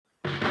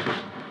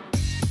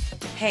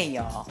Hey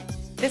y'all,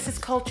 this is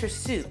Culture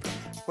Soup,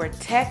 where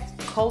tech,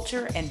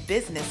 culture, and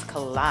business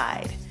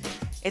collide.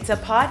 It's a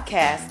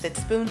podcast that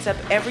spoons up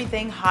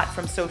everything hot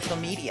from social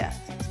media.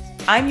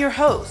 I'm your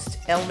host,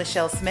 L.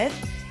 Michelle Smith,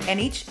 and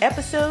each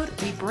episode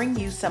we bring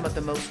you some of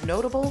the most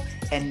notable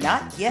and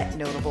not yet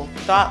notable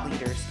thought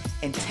leaders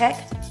in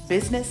tech,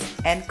 business,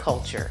 and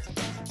culture.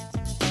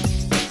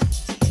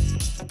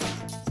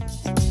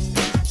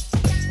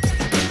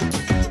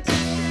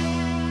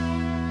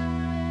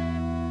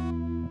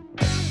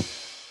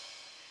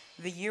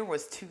 The year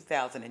was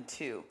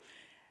 2002.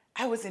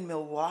 I was in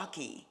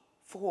Milwaukee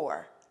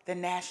for the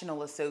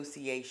National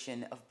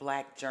Association of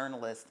Black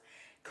Journalists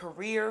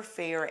Career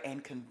Fair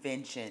and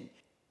Convention.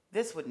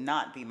 This would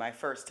not be my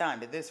first time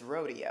to this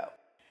rodeo.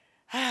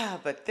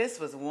 But this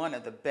was one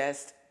of the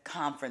best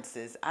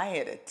conferences I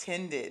had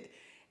attended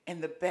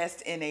and the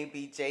best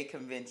NABJ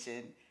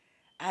convention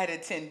I had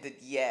attended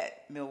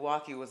yet.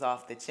 Milwaukee was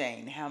off the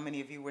chain. How many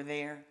of you were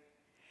there?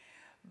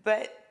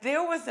 But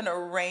there was an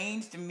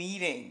arranged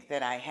meeting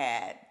that I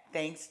had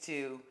thanks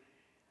to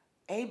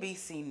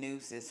ABC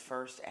News'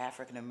 first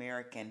African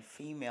American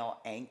female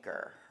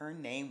anchor. Her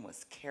name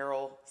was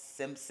Carol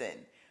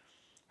Simpson.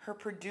 Her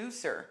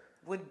producer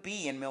would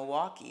be in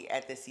Milwaukee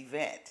at this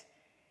event,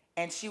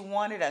 and she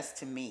wanted us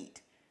to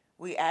meet.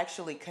 We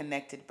actually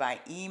connected by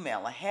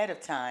email ahead of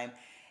time,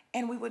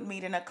 and we would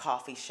meet in a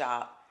coffee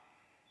shop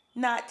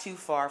not too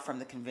far from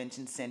the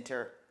convention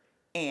center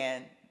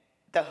and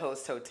the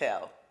host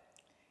hotel.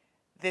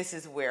 This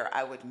is where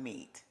I would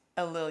meet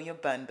A'Lelia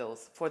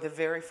Bundles for the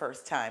very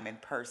first time in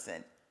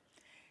person.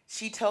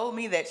 She told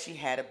me that she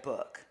had a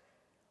book,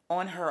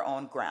 On Her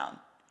Own Ground,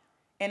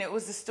 and it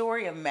was the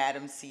story of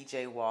Madam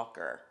C.J.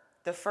 Walker,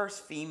 the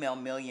first female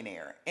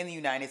millionaire in the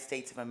United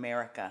States of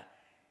America.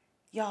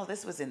 Y'all,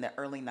 this was in the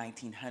early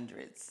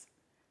 1900s.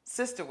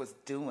 Sister was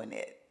doing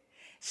it.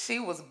 She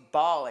was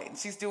balling.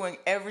 She's doing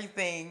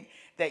everything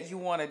that you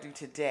want to do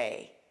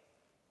today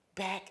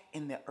back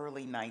in the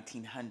early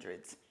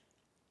 1900s.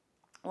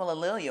 Well,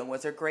 A'Lelia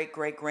was her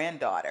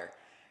great-great-granddaughter,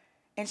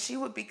 and she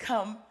would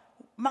become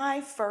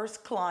my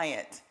first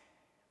client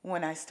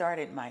when I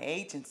started my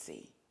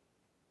agency.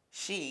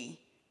 She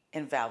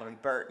and Valerie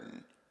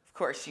Burton. Of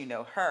course, you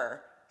know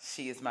her.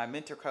 She is my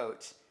mentor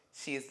coach.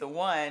 She is the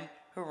one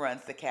who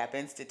runs the CAP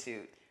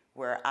Institute,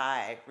 where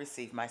I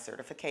received my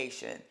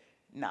certification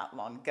not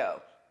long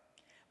ago.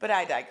 But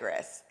I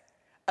digress.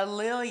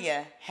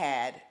 A'Lelia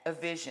had a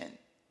vision.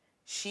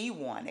 She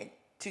wanted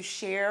to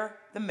share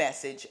the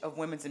message of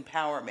women's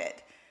empowerment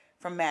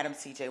from Madam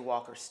C.J.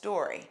 Walker's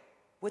story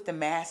with the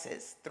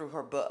masses through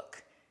her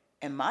book,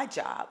 and my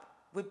job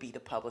would be to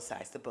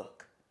publicize the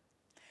book.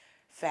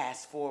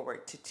 Fast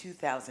forward to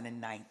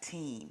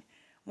 2019,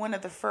 one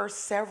of the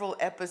first several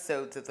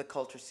episodes of the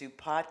Culture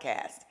Soup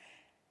podcast,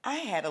 I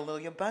had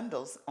A'Lelia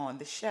Bundles on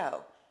the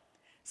show.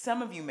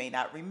 Some of you may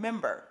not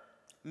remember.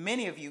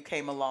 Many of you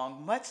came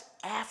along much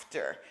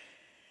after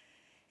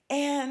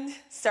and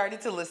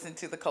started to listen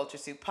to the Culture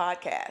Soup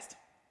podcast.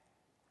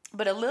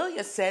 But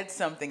A'Lelia said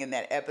something in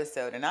that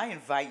episode, and I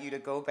invite you to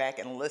go back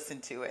and listen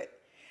to it.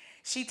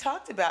 She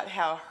talked about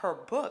how her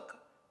book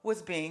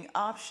was being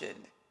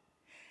optioned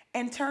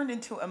and turned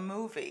into a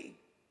movie.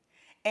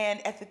 And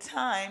at the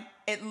time,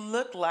 it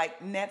looked like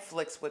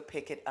Netflix would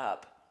pick it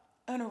up.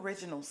 An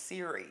original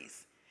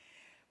series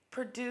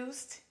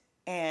produced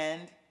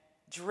and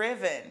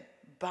driven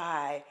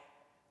by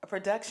a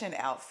production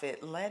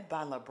outfit led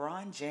by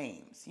LeBron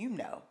James. You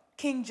know,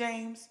 King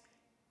James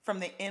from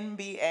the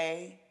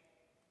NBA.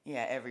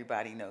 Yeah,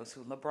 everybody knows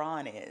who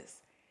LeBron is.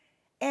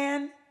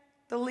 And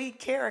the lead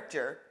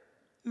character,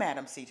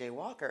 Madam C.J.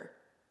 Walker,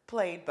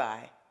 played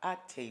by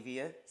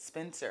Octavia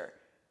Spencer.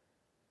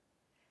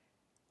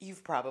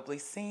 You've probably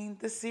seen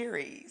the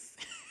series.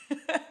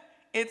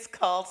 It's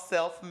called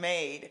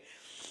Self-Made,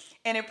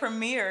 and it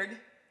premiered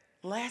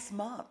last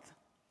month.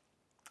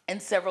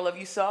 And several of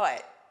you saw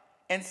it.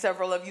 And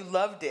several of you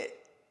loved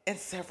it, and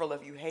several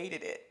of you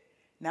hated it.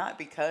 Not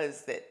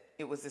because that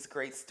it was this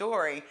great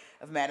story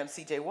of Madam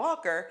C.J.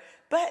 Walker,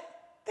 but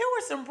there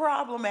were some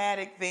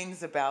problematic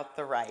things about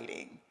the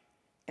writing.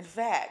 In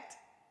fact,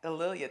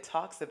 A'Lelia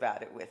talks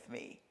about it with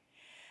me.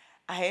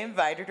 I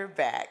invited her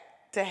back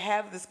to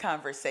have this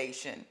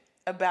conversation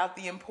about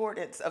the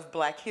importance of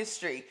Black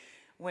history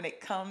when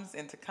it comes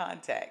into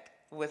contact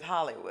with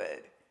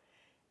Hollywood.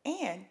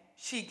 And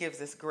she gives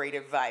us great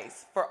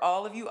advice for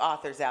all of you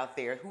authors out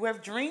there who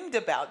have dreamed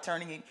about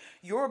turning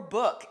your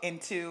book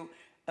into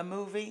a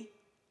movie.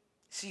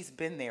 She's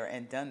been there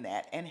and done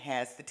that and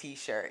has the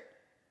t-shirt.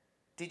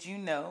 Did you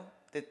know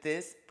that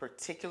this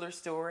particular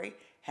story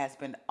has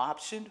been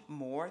optioned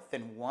more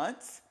than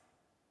once?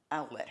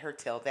 I'll let her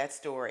tell that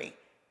story.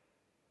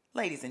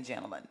 Ladies and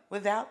gentlemen,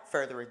 without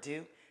further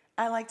ado,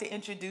 I'd like to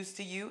introduce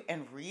to you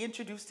and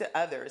reintroduce to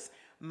others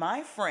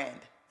my friend,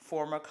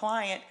 former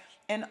client,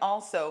 and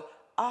also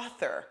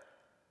author,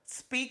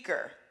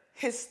 speaker,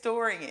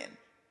 historian,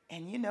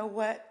 and you know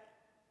what?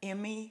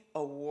 Emmy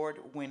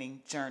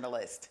award-winning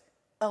journalist,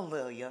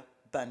 A'Lelia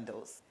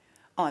Bundles,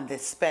 on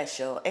this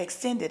special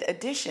extended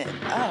edition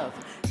of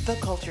the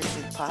Culture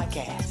Soup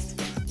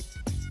podcast.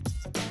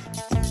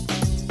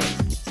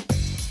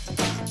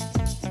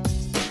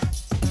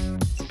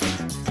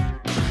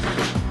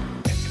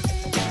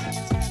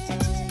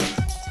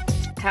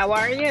 How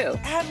are you?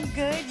 I'm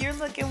good. You're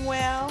looking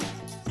well.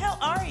 How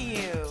are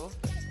you?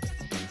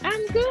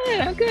 I'm good.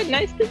 I'm good.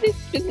 Nice to be.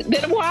 It's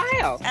been a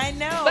while, I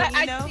know, but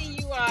you know.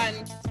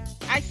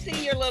 I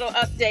see your little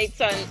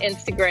updates on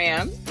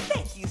Instagram.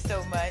 Thank you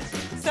so much.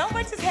 So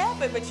much has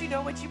happened, but you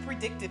know what? You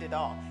predicted it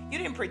all. You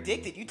didn't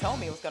predict it. You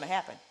told me it was going to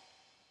happen.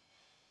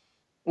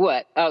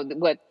 What? Oh,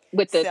 what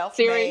with the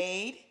series?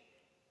 Self-made.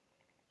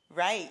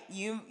 Right.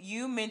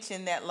 You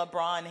mentioned that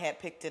LeBron had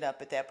picked it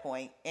up at that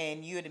point,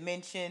 and you had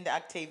mentioned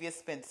Octavia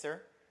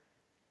Spencer.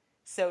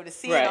 So to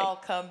see it Right. all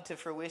come to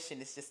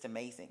fruition is just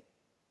amazing.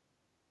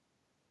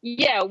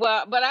 Yeah.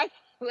 Well, but I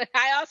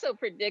also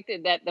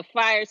predicted that the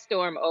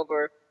firestorm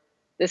over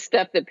the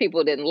stuff that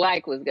people didn't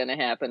like was going to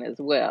happen as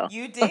well.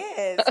 You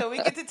did. So we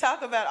get to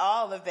talk about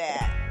all of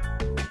that.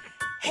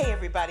 Hey,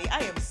 everybody. I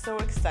am so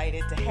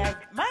excited to have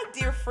my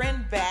dear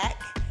friend back.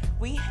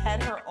 We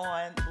had her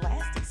on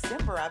last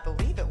December, I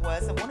believe it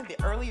was, in one of the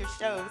earlier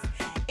shows.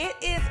 It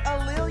is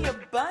A'Lelia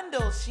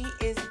Bundle. She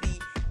is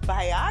the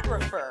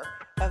biographer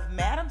of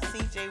Madam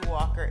C.J.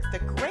 Walker, the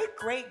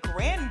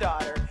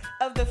great-great-granddaughter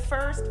of the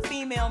first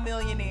female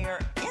millionaire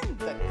in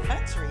the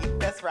country.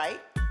 That's right.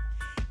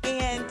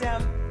 And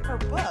her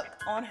book,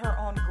 On Her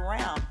Own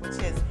Ground, which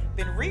has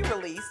been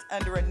re-released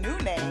under a new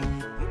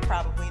name. You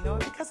probably know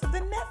it because of the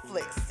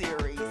Netflix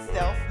series,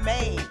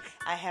 Self-Made.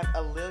 I have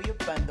A'Lelia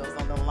Bundles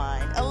on the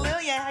line.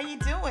 A'Lelia, how you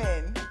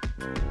doing?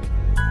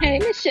 Hey,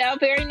 Michelle.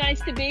 Very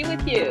nice to be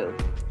with you.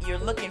 You're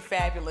looking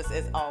fabulous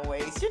as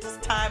always. You're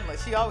just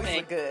timeless. You always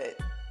look good.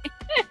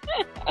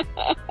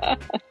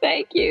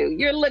 Thank you.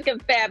 You're looking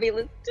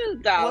fabulous too,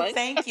 darling. Well,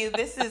 thank you.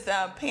 This is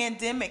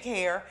pandemic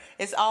hair.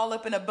 It's all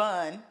up in a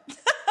bun.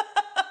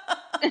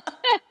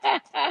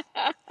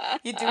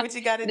 You do what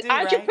you got to do,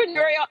 right?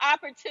 Entrepreneurial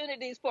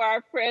opportunities for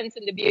our friends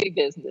in the beauty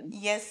business.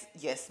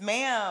 Yes,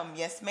 ma'am.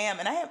 Yes, ma'am.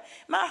 And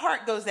my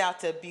heart goes out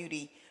to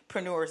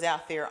beautypreneurs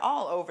out there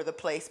all over the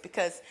place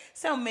because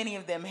so many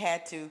of them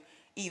had to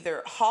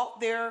either halt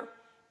their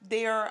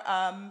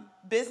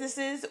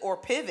businesses or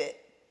pivot.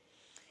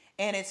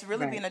 And it's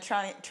really been a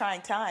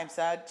trying time.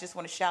 So I just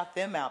want to shout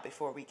them out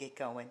before we get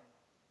going.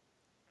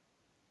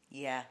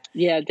 Yeah.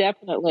 Yeah,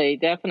 definitely.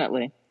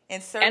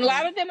 And a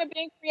lot of them are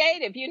being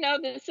creative. You know,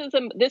 this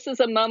is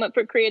a moment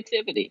for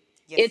creativity.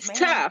 Yes, it's ma'am.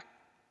 tough,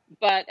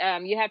 but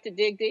you have to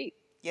dig deep.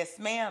 Yes,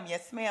 ma'am.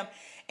 Yes, ma'am.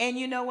 And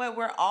you know what?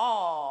 We're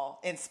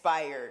all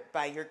inspired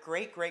by your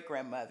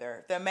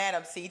great-great-grandmother, the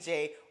Madam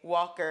C.J.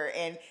 Walker.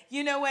 And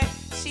you know what?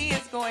 She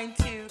is going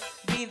to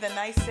be the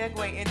nice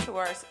segue into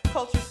our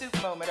Culture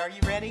Soup moment. Are you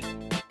ready?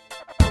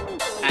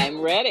 I'm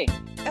ready.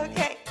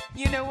 Okay.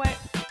 You know what?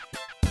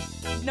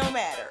 No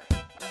matter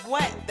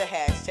what the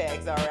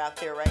hashtags are out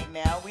there right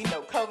now, we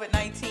know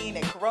COVID-19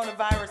 and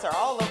coronavirus are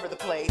all over the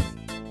place.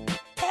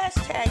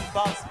 Hashtag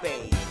Boss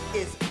Babe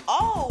is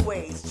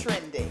always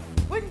trending.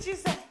 Wouldn't you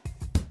say?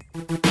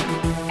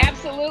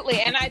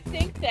 Absolutely. And I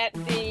think that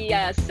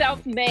the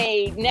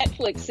Self-Made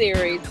Netflix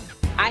series,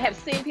 I have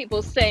seen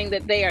people saying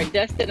that they are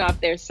dusting off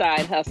their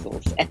side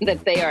hustles and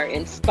that they are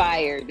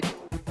inspired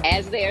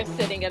as they are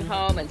sitting at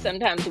home and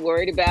sometimes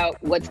worried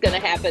about what's going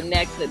to happen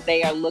next, that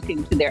they are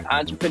looking to their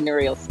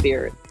entrepreneurial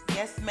spirit.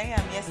 Yes,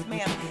 ma'am. Yes,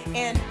 ma'am.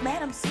 And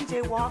Madam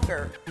C.J.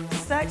 Walker,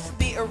 such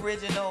the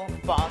original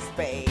boss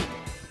babe.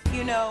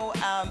 You know,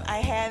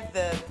 I had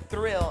the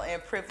thrill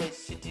and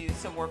privilege to do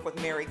some work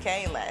with Mary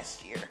Kay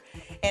last year.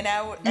 And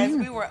as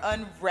we were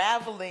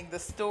unraveling the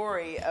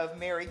story of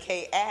Mary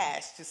Kay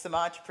Ash to some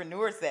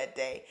entrepreneurs that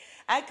day,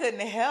 I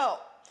couldn't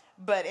help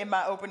but in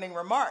my opening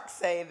remarks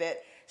say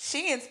that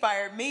she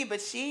inspired me,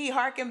 but she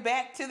harkened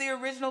back to the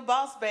original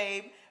boss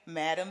babe,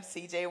 Madam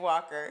C.J.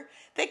 Walker.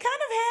 They kind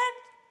of had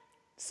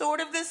sort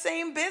of the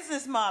same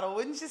business model,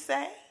 wouldn't you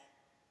say?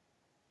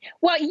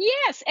 Well,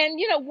 yes. And,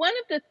 you know, one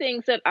of the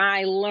things that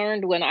I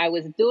learned when I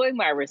was doing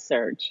my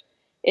research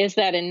is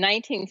that in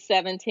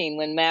 1917,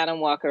 when Madam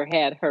Walker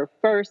had her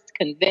first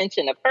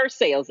convention of her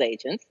sales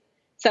agents,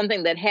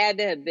 something that had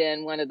to have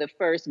been one of the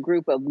first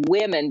group of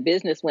women,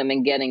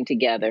 businesswomen getting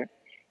together,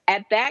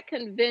 at that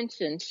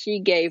convention, she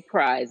gave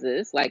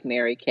prizes like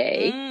Mary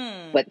Kay,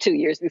 2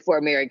 years before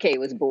Mary Kay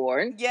was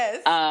born.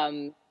 Yes.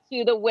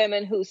 To the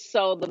women who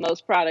sold the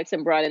most products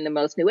and brought in the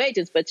most new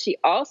agents. But she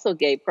also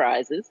gave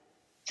prizes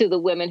to the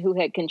women who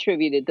had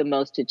contributed the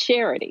most to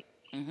charity.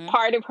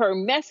 Part of her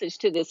message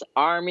to this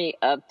army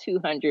of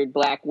 200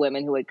 Black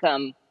women who had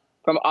come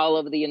from all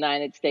over the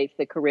United States,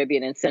 the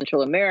Caribbean, and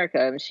Central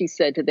America, she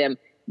said to them,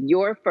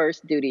 your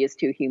first duty is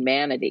to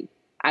humanity.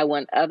 I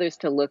want others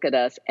to look at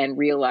us and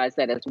realize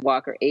that as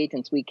Walker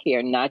agents, we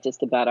care not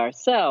just about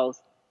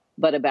ourselves,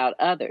 but about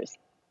others.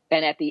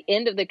 And at the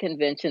end of the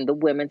convention, the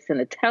women sent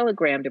a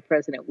telegram to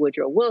President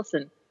Woodrow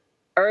Wilson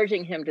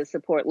urging him to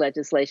support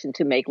legislation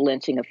to make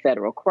lynching a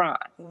federal crime.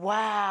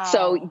 Wow.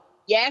 So,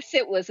 yes,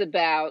 it was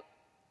about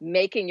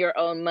making your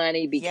own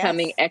money,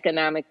 becoming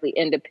economically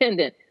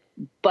independent.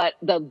 But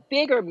the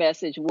bigger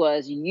message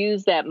was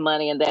use that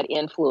money and that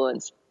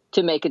influence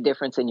to make a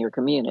difference in your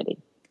community.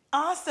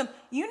 Awesome.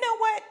 You know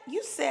what?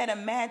 You said a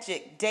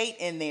magic date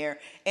in there.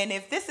 And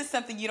if this is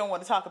something you don't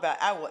want to talk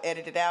about, I will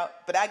edit it out.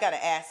 But I got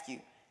to ask you,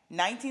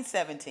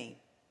 1917,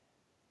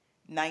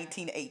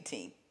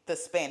 1918, the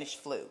Spanish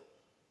flu.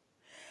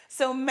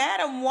 So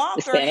Madam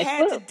Walker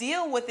had to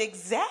deal with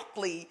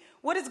exactly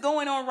what is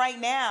going on right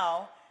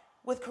now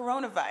with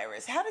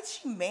coronavirus. How did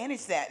she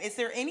manage that? Is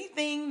there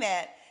anything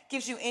that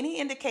gives you any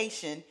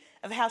indication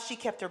of how she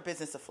kept her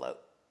business afloat?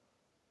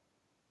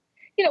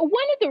 You know,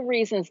 one of the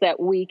reasons that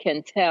we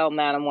can tell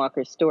Madam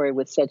Walker's story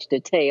with such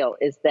detail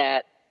is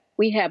that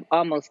we have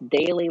almost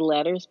daily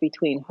letters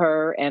between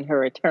her and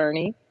her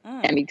attorney,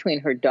 and between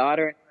her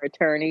daughter and her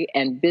attorney,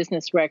 and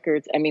business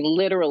records. I mean,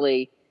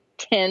 literally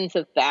tens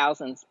of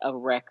thousands of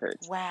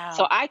records. Wow.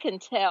 So I can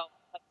tell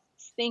what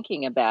she's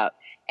thinking about.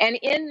 And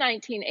in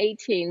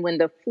 1918, when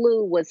the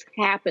flu was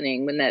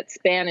happening, when that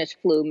Spanish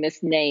flu,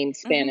 misnamed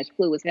Spanish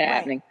flu was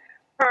happening,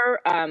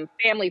 her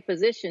family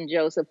physician,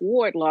 Joseph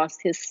Ward, lost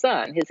his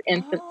son, his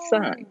infant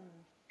son.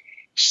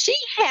 She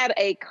had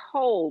a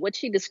cold, what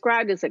she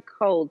described as a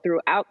cold,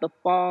 throughout the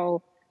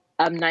fall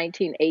of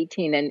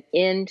 1918 and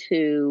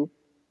into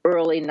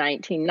early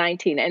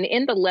 1919. And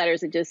in the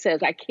letters, it just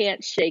says, I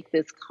can't shake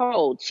this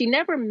cold. She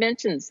never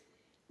mentions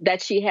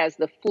that she has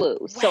the flu.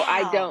 Wow. So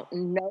I don't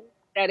know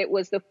that it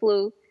was the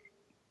flu,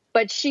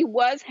 but she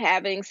was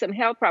having some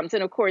health problems.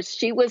 And of course,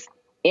 she was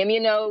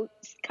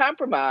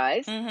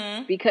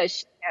immunocompromised because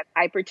she had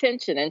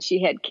hypertension and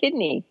she had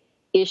kidney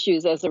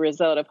issues as a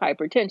result of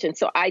hypertension.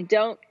 So I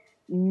don't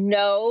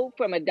know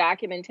from a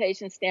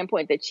documentation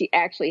standpoint that she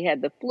actually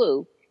had the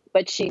flu,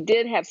 but she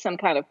did have some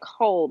kind of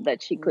cold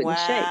that she couldn't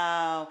shake.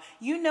 Wow.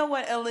 You know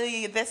what,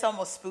 Aaliyah, that's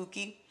almost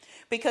spooky,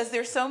 because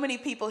there's so many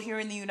people here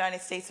in the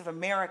United States of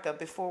America,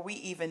 before we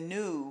even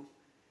knew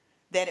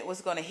that it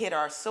was going to hit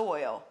our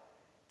soil,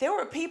 there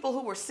were people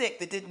who were sick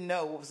that didn't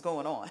know what was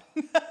going on.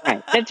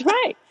 Right. That's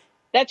right.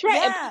 That's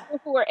right. Yeah. And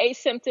people who are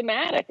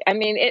asymptomatic. I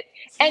mean,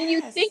 and you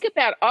think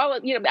about all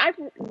of, I've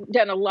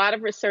done a lot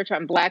of research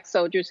on Black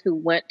soldiers who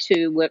went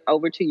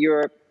over to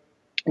Europe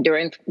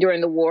during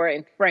the war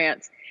in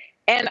France.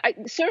 And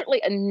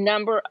certainly a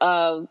number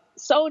of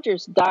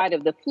soldiers died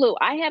of the flu.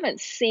 I haven't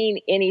seen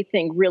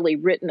anything really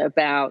written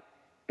about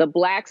the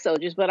Black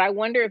soldiers, but I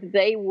wonder if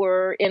they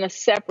were in a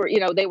separate,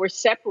 they were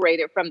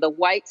separated from the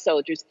white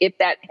soldiers, if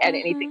that had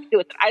anything to do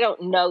with it. I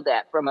don't know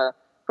that from a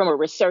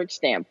research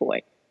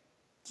standpoint.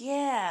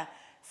 Yeah,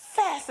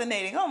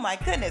 fascinating. Oh my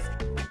goodness.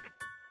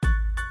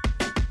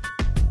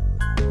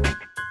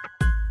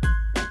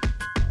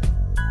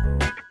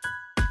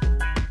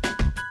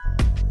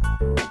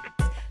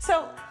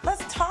 So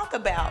let's talk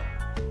about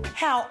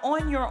how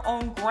On Your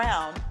Own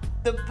Ground,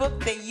 the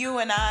book that you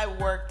and I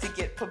worked to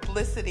get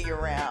publicity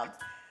around,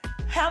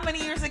 how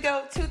many years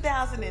ago?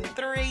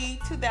 2003,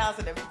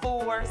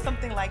 2004,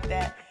 something like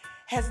that,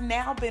 has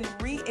now been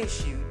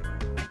reissued,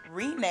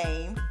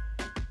 renamed,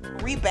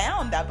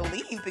 rebound, I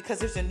believe, because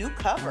there's a new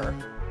cover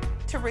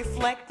to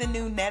reflect the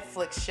new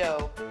Netflix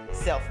show,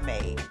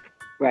 Self-Made.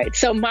 Right.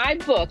 So my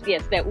book,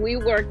 yes, that we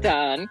worked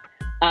on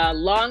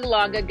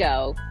long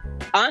ago,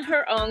 On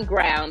Her Own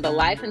Ground, The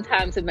Life and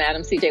Times of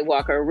Madam C.J.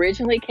 Walker,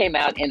 originally came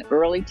out in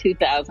early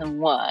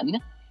 2001,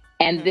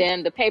 and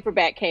then the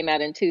paperback came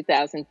out in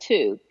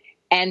 2002.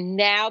 And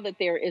now that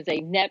there is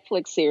a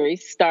Netflix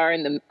series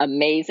starring the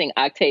amazing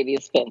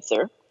Octavia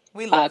Spencer,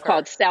 we love her,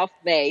 called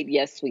Self-Made.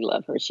 Yes, we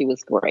love her. She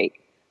was great.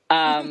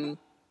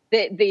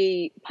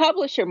 The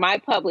publisher, my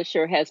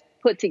publisher, has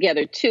put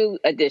together two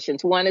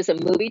editions. One is a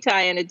movie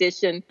tie-in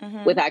edition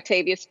with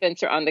Octavia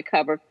Spencer on the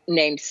cover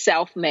named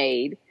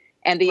Self-Made.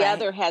 And the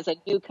other has a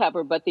new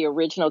cover, but the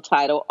original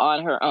title,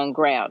 On Her Own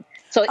Ground.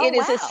 So it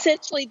is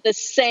essentially the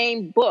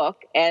same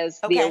book as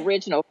the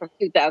original from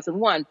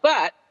 2001,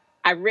 but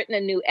I've written a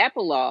new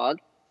epilogue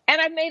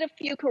and I've made a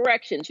few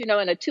corrections. In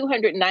a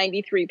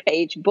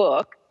 293-page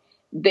book,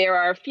 there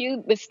are a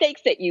few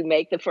mistakes that you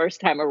make the first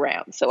time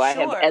around. So I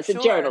have, as a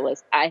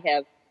journalist, I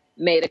have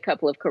made a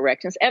couple of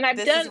corrections. And I've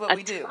done a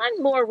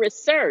ton more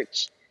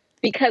research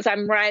because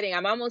I'm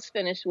almost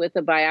finished with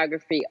a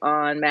biography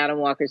on Madam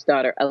Walker's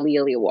daughter,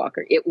 A'Lelia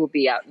Walker. It will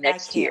be out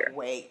next year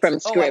from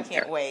Scribner. I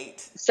can't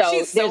wait. So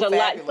there's a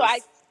lot. So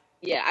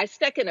I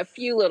stuck in a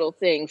few little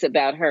things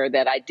about her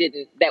that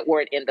that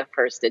weren't in the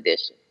first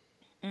edition.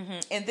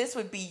 And this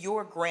would be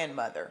your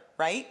grandmother,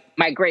 right?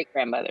 My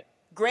great-grandmother.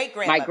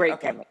 Great-grandmother. My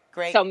great-grandmother.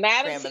 So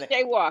Madam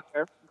C.J.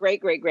 Walker,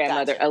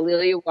 great-great-grandmother, gotcha.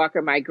 A'Lelia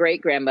Walker, my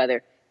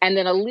great-grandmother. And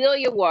then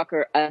A'Lelia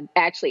Walker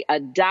actually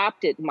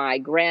adopted my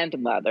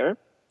grandmother,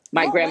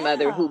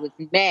 who was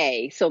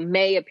May. So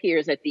May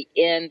appears at the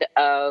end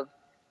of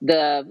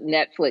the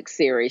Netflix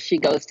series. She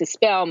goes to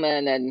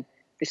Spelman, and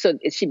so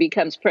she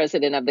becomes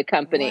president of the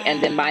company. Wow.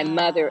 And then my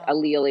mother,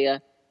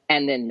 A'Lelia,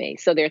 and then me.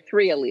 So there are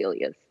three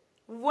A'Lelias.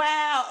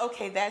 Wow.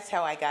 Okay, that's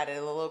how I got it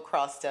a little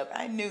crossed up.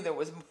 I knew there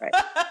was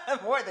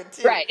more than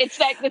two. Right. It's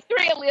like the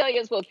three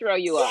A'Lelias will throw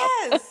you off.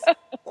 Yes.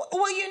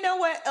 Well, you know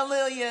what,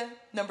 A'Lelia,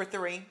 number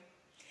 3?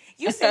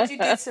 You said you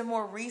did some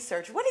more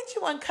research. What did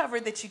you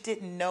uncover that you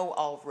didn't know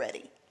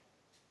already?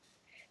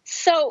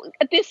 So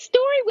this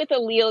story with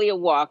A'Lelia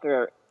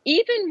Walker,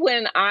 even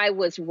when I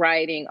was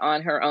writing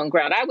On Her Own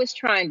Ground, I was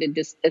trying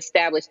to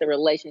establish the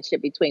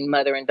relationship between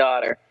mother and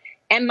daughter.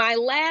 And my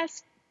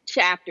last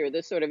chapter,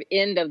 the sort of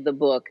end of the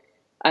book,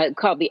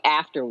 called The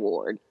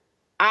Afterward,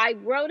 I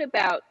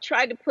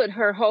tried to put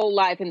her whole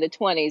life in the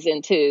 20s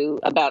into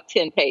about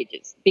 10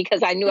 pages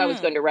because I knew I was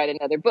going to write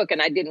another book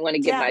and I didn't want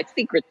to give my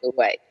secrets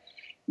away.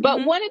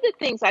 But one of the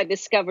things I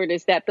discovered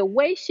is that the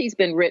way she's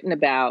been written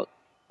about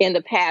in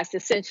the past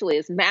essentially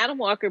is Madam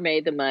Walker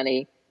made the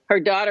money,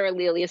 her daughter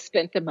Amelia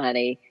spent the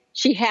money,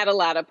 she had a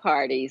lot of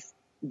parties,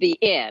 the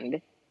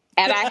end.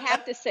 And I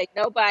have to say,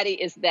 nobody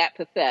is that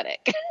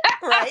pathetic.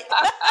 Right.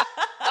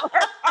 So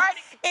her party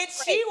and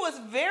she was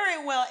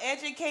very well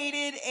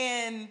educated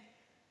and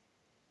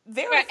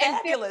very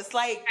fabulous.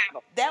 Like,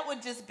 that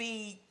would just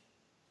be,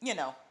 you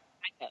know.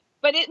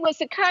 But it was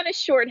the kind of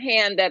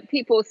shorthand that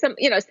people,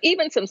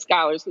 even some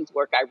scholars whose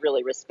work I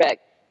really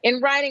respect,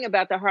 in writing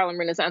about the Harlem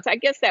Renaissance, I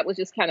guess that was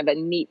just kind of a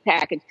neat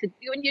package.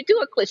 When you do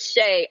a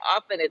cliche,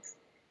 often it's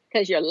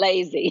because you're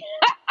lazy.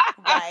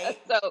 Right.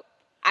 So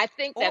I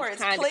think that's or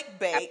it's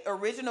clickbait,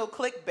 original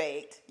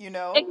clickbait,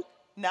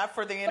 not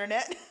for the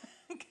internet.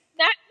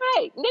 Not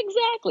right,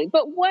 exactly.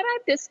 But what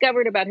I've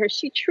discovered about her,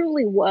 she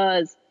truly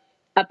was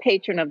a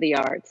patron of the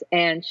arts,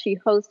 and she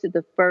hosted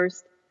the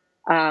first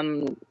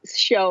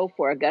show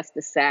for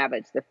Augusta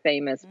Savage, the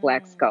famous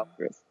Black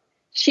sculptress.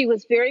 She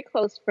was very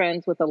close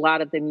friends with a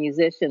lot of the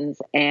musicians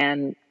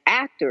and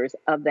actors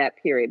of that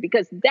period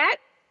because that,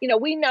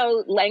 we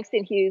know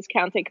Langston Hughes,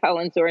 Countee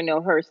Cullen, Zora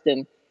Neale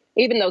Hurston,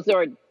 even though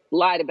Zora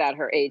lied about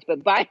her age,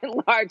 but by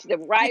and large, the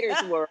writers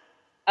were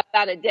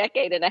about a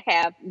decade and a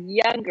half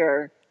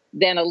younger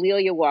than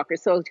A'Lelia Walker.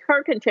 So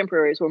her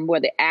contemporaries were more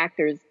the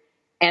actors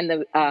and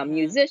the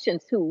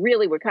musicians who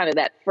really were kind of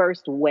that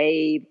first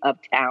wave of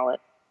talent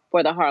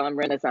for the Harlem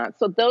Renaissance.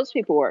 So those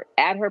people were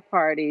at her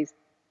parties,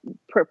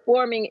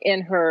 performing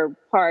in her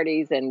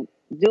parties and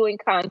doing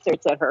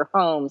concerts at her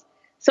homes.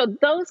 So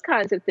those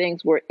kinds of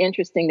things were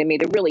interesting to me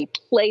to really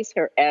place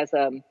her as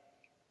a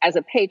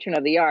patron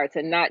of the arts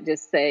and not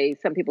just say,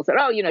 some people said,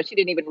 she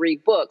didn't even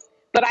read books.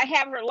 But I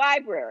have her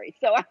library.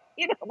 So,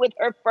 with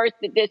her first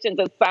editions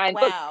of signed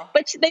books.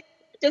 But they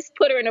just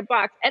put her in a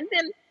box. And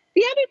then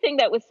the other thing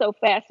that was so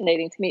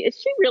fascinating to me is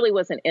she really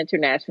was an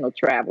international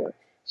traveler.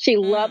 She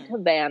loved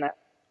Havana.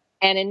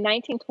 And in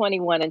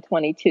 1921 and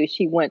 22,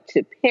 she went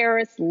to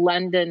Paris,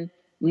 London,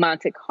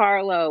 Monte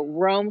Carlo,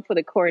 Rome for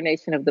the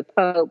coronation of the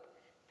Pope,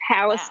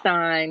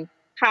 Palestine,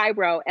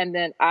 Cairo, and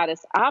then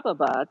Addis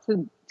Ababa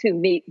to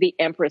meet the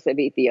Empress of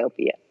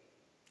Ethiopia.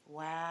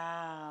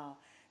 Wow.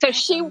 So That's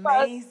she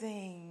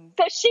amazing.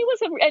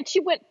 And she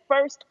went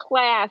first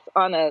class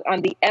on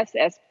the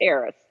SS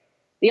Paris,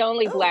 the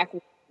only Black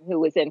woman who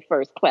was in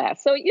first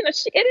class. So,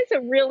 it is a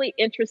really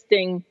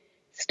interesting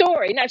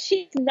story. Now,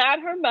 she's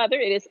not her mother.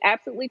 It is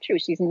absolutely true.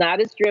 She's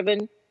not as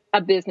driven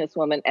a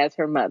businesswoman as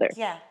her mother.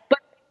 Yeah. But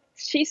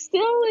she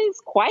still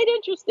is quite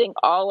interesting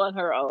all on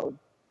her own.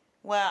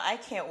 Well, I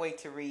can't wait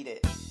to read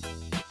it.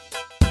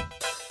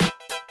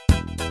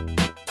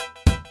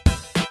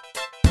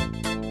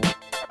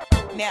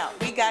 Now,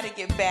 we got to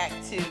get back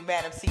to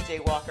Madam C.J.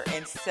 Walker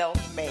and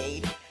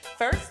Self-Made.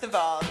 First of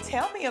all,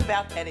 tell me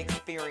about that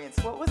experience.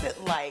 What was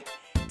it like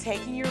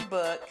taking your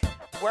book,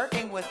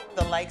 working with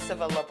the likes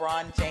of a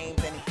LeBron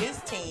James and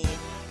his team,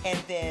 and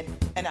then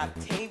an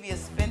Octavia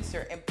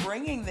Spencer, and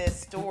bringing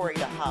this story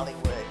to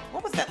Hollywood?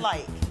 What was that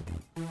like?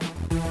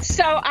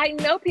 So I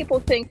know people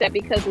think that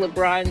because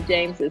LeBron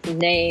James's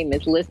name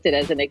is listed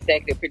as an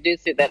executive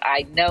producer that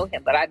I know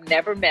him, but I've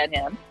never met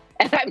him.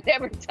 And I've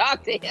never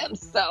talked to him,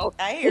 so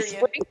I hear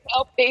you.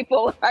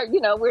 People are,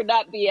 we're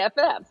not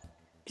BFFs.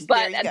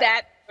 But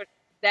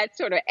that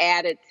sort of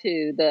added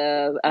to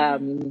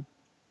the,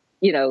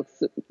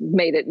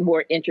 made it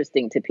more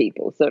interesting to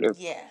people. Sort of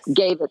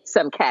gave it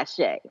some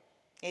cachet.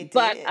 It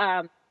did.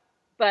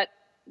 But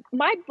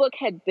my book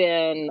had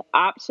been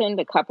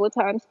optioned a couple of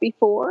times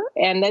before,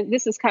 and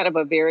this is kind of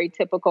a very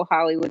typical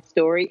Hollywood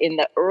story. In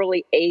the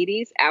early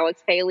 '80s,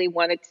 Alex Haley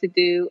wanted to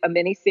do a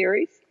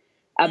miniseries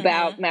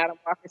about Madam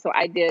Walker. So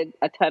I did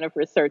a ton of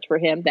research for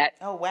him. He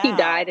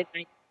died in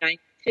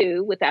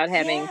 1992 without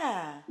having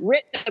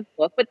written a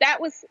book. But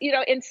that was,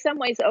 in some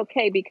ways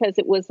okay, because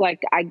it was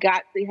like I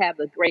got to have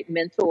a great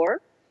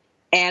mentor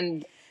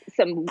and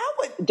some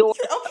doors.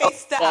 Okay,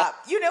 stop.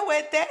 You know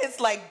what? That is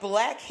like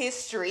Black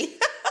history.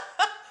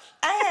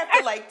 I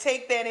have to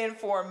take that in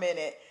for a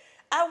minute.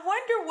 I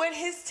wonder what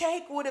his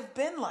take would have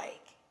been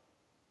like.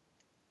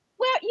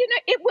 Well,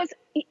 it was...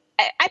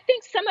 I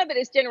think some of it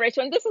is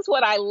generational. And this is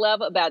what I love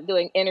about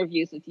doing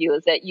interviews with you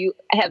is that you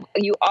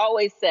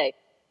always say,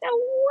 now,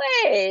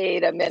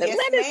 wait a minute,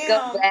 let us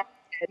go back.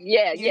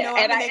 Yeah.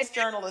 I'm an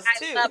ex-journalist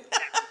too. That's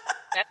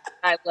what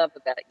I love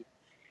about you.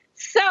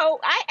 So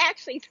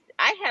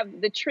I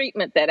have the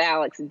treatment that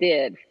Alex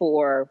did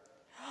for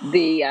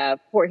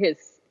his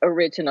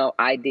original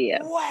idea.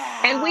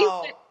 Wow. And we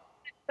went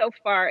so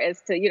far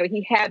as to,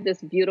 he had this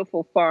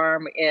beautiful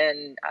farm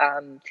in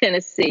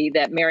Tennessee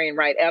that Marion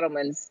Wright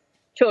Edelman's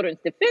Children's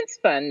Defense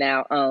Fund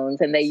now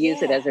owns, and they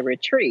use it as a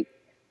retreat.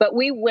 But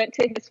we went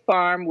to his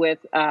farm with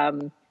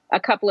a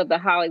couple of the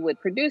Hollywood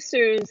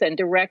producers and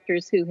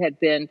directors who had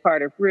been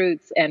part of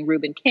Roots, and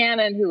Reuben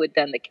Cannon, who had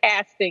done the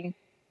casting,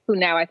 who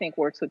now I think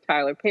works with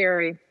Tyler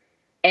Perry,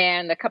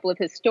 and a couple of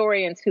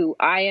historians who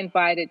I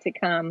invited to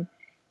come.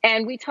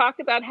 And we talked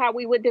about how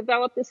we would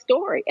develop the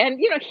story. And,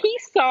 he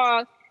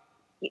saw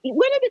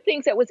one of the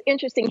things that was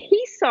interesting.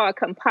 He saw a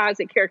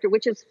composite character,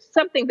 which is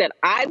something that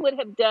I would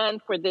have done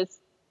for this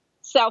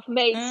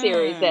self-made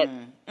series that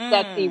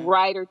the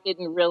writer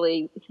didn't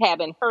really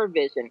have in her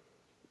vision.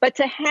 But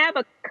to have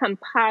a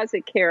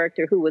composite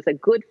character who was a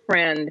good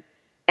friend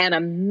and a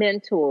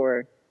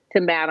mentor to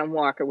Madam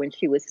Walker when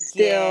she was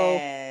still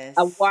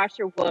a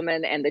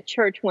washerwoman, and the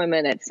church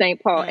women at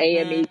St. Paul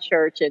AME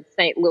Church in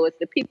St. Louis,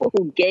 the people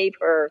who gave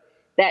her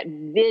that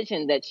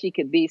vision that she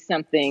could be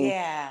something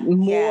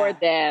more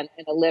than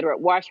an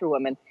illiterate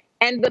washerwoman.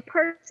 And the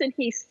person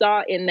he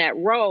saw in that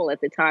role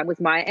at the time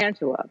was Maya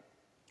Angelou.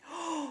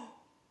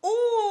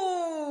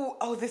 Ooh!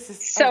 This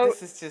is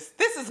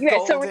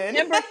golden. So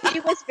remember,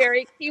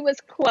 he was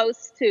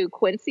close to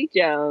Quincy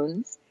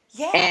Jones.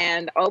 Yeah.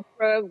 And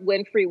Oprah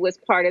Winfrey was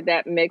part of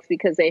that mix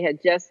because they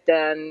had just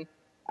done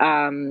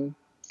Color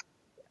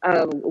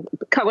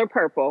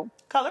Purple.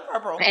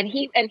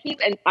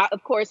 And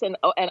of course, and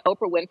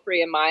Oprah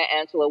Winfrey and Maya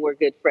Angelou were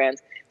good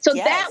friends. So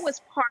that was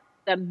part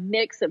of the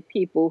mix of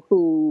people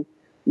who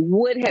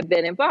would have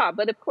been involved.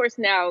 But of course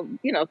now,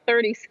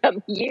 30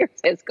 some years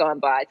has gone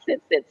by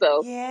since then.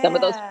 So some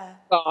of those people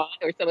are gone,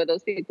 or some of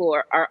those people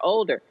are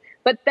older.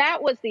 But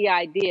that was the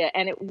idea.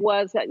 And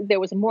there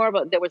was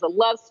a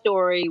love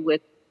story with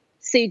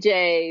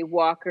C.J.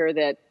 Walker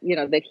that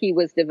he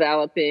was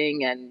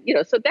developing. And,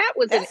 so that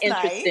was an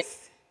interesting.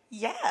 Nice.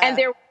 Yeah. And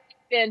there would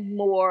have been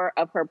more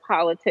of her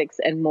politics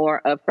and more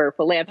of her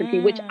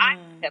philanthropy, which I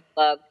would have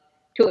loved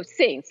to have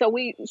seen. So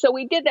we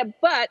did that.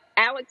 But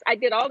Alex, I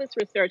did all this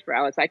research for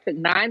Alex. I took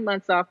 9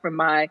 months off from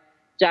my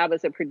job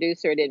as a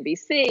producer at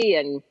NBC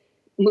and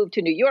moved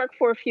to New York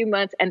for a few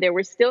months. And there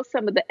were still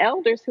some of the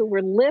elders who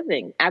were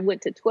living. I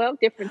went to 12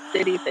 different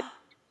cities and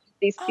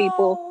these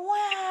people. Oh,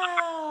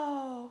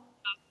 wow.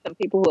 Some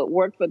people who had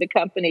worked for the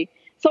company.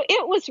 So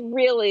it was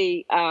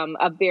really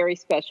a very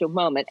special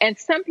moment. And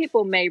some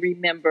people may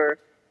remember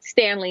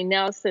Stanley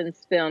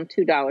Nelson's film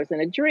 $2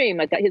 and a Dream,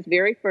 his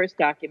very first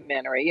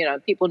documentary.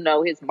 People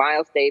know his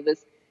Miles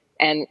Davis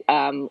and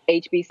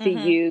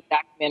HBCU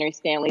documentary.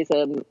 Stanley's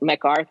a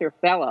MacArthur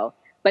Fellow.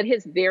 But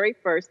his very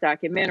first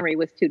documentary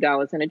was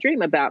 $2 and a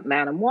Dream about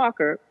Madam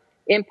Walker,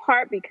 in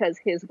part because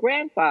his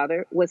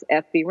grandfather was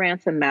F.B.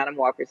 Ransom, Madam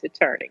Walker's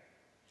attorney.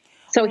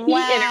 So he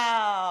interviewed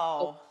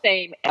the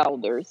same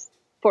elders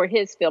for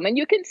his film. And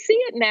you can see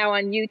it now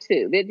on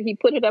YouTube. He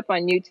put it up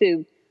on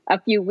YouTube a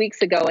few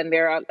weeks ago, and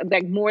there are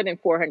like more than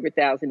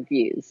 400,000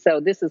 views.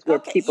 So this is where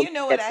people. You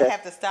know what? I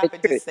have to stop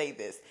and just say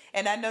this.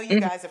 And I know you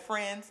guys are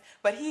friends,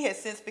 but he has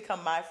since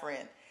become my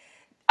friend.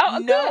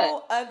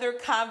 No other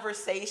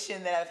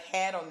conversation that I've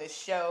had on this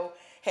show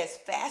has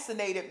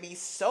fascinated me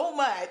so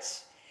much,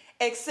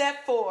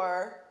 except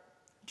for,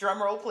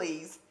 drumroll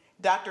please,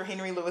 Dr.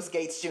 Henry Louis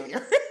Gates Jr.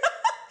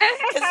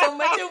 Because so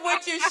much of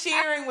what you're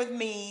sharing with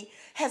me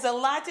has a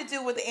lot to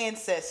do with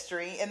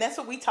ancestry, and that's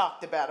what we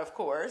talked about, of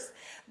course.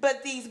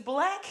 But these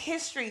Black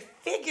history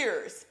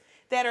figures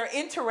that are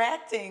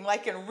interacting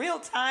like in real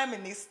time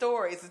in these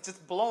stories is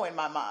just blowing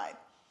my mind.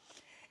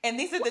 And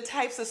these are the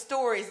types of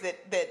stories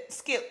that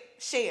Skip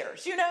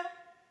shares,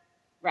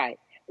 Right.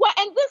 Well,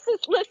 and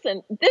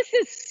this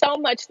is so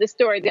much the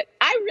story that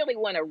I really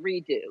want to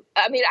redo.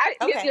 I mean,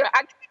 Octavia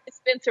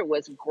Spencer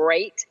was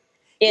great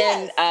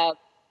in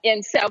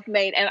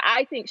Self-Made, and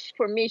I think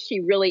for me,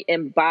 she really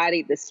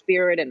embodied the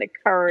spirit and the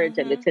courage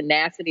and the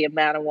tenacity of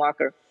Madam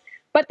Walker.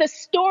 But the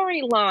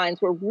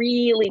storylines were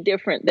really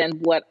different than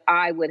what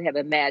I would have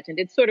imagined.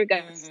 It sort of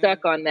got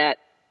stuck on that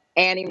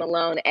Annie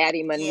Malone,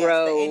 Addie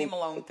Monroe, the Annie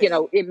Malone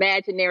thing.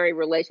 Imaginary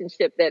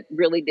relationship that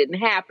really didn't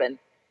happen.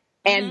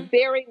 And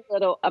very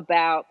little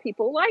about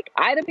people like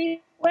Ida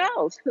B.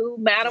 Wells, who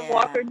Madam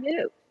Walker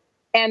knew.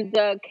 And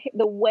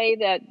the way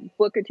that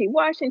Booker T.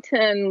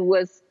 Washington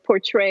was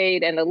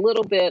portrayed, and a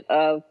little bit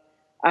of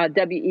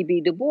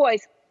W.E.B. Du Bois,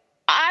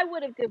 I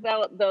would have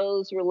developed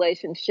those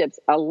relationships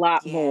a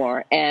lot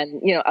more,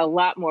 and a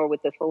lot more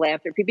with the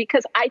philanthropy,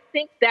 because I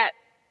think that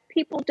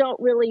people don't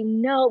really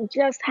know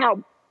just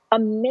how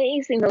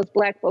amazing those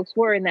Black folks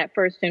were in that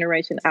first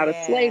generation out of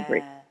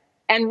slavery.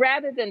 And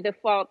rather than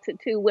default to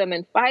two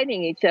women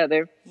fighting each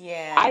other,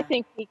 I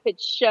think we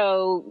could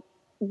show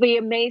the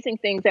amazing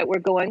things that were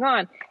going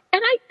on.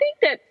 And I think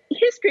that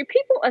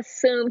people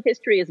assume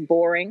history is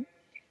boring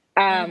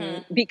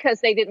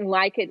because they didn't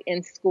like it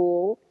in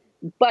school.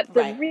 But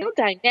the real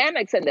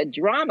dynamics and the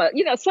drama,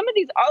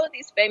 all of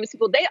these famous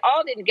people, they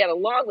all didn't get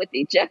along with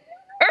each other.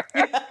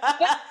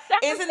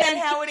 Isn't that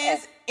how it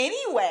is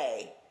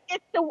anyway?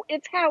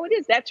 It's how it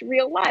is. That's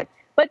real life.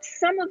 But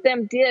some of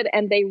them did,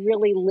 and they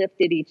really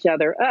lifted each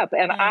other up.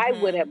 And I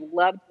would have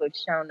loved to have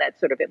shown that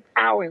sort of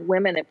empowering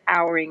women,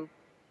 empowering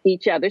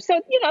each other. So,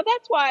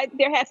 that's why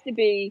there has to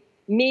be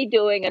me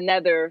doing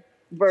another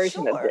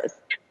version of this.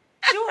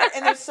 Sure.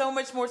 And there's so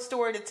much more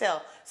story to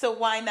tell. So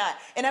why not?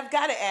 And I've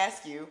got to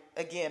ask you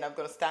again, I'm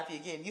going to stop you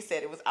again. You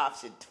said it was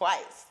optioned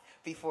twice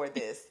before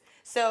this.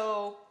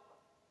 So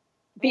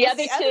The What's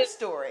other the two. other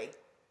story?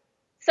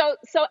 So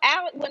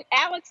when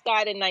Alex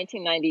died in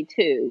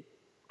 1992,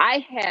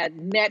 I had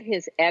met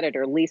his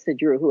editor, Lisa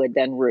Drew, who had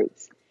done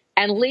Roots.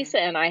 And Lisa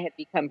and I had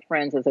become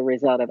friends as a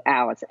result of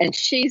Alex. And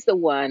she's the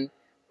one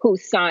who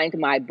signed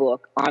my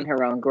book On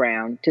Her Own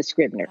Ground to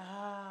Scribner.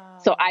 Oh.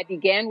 So I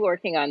began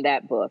working on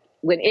that book.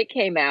 When it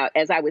came out,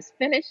 as I was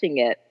finishing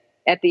it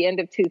at the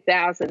end of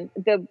 2000,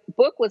 the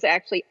book was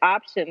actually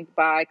optioned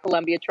by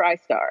Columbia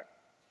TriStar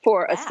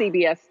for a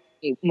CBS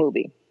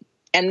movie.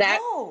 And that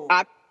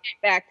option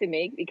came back to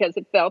me because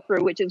it fell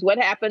through, which is what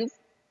happens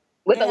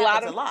with a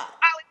lot.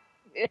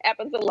 It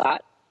happens a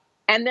lot.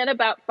 And then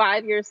about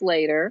 5 years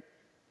later,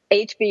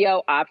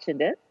 HBO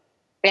optioned it.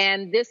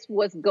 And this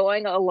was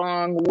going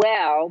along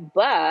well,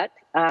 but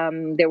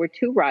there were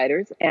two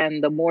writers,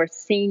 and the more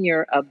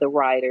senior of the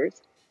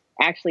writers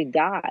actually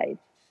died.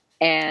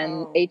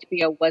 And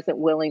HBO wasn't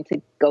willing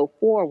to go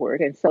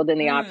forward. And so then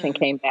the option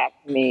came back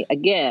to me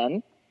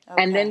again.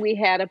 Okay. And then we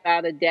had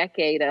about a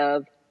decade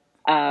of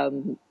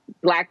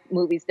Black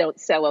movies don't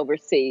sell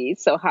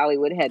overseas, so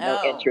Hollywood had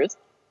no interest.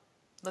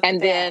 And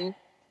then,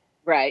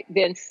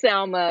 then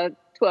Selma,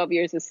 12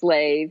 Years a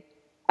Slave,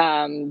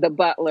 The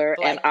Butler,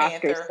 and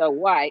Oscar So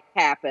White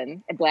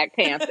happened, and Black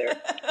Panther.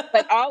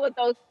 But all of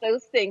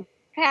those things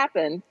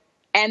happened,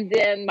 and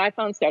then my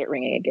phone started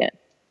ringing again.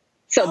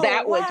 So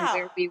that was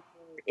where we were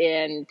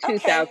in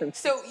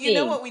 2016. Okay. So you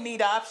know what we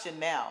need option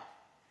now?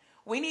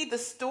 We need the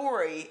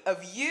story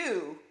of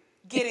you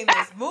getting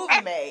this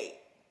movie made.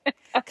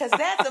 Because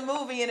that's a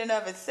movie in and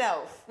of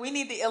itself. We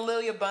need the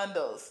A'Lelia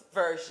Bundles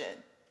version.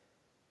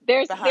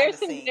 There's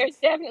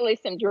definitely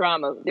some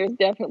drama. There's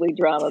definitely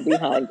drama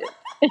behind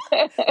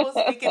it. Well,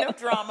 speaking of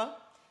drama,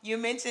 you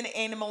mentioned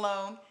Annie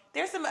Malone.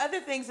 There's some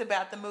other things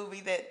about the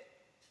movie that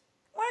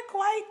weren't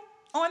quite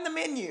on the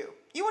menu.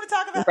 You want to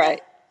talk about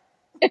that?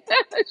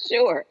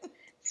 Sure.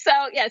 So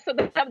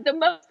the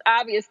most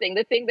obvious thing,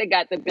 the thing that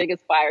got the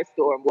biggest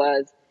firestorm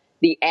was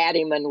the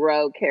Addie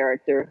Monroe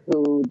character,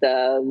 who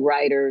the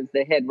writers,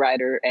 the head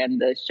writer, and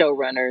the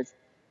showrunners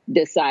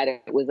decided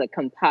was a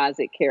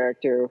composite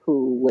character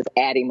who was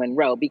Addie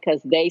Monroe,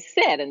 because they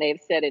said, and they've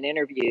said in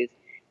interviews,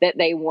 that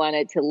they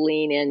wanted to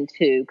lean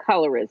into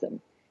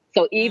colorism.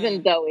 So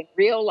even though in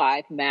real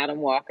life, Madam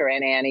Walker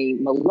and Annie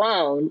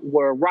Malone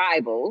were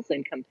rivals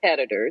and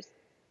competitors,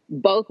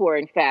 both were,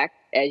 in fact,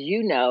 as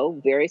you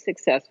know, very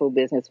successful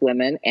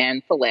businesswomen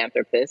and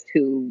philanthropists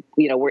who,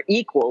 were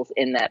equals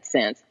in that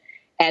sense.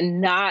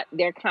 And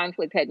their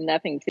conflict had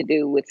nothing to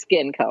do with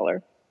skin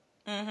color.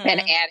 Mm-hmm.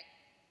 And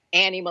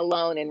Annie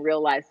Malone in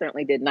real life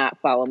certainly did not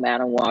follow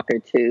Madam Walker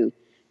to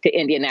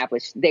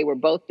Indianapolis. They were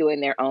both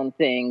doing their own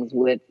things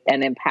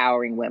and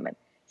empowering women.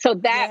 So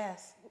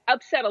that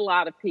upset a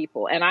lot of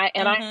people. And I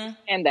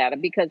understand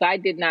that, because I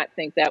did not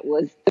think that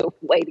was the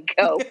way to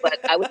go, but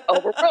I was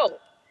overruled.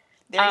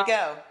 There you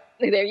go.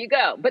 There you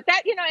go. But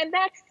that, and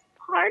that's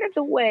part of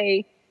the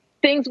way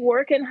things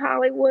work in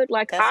Hollywood.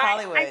 Like that's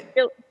Hollywood.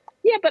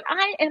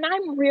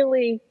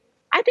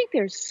 I think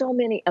there's so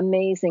many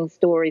amazing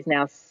stories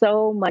now,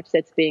 so much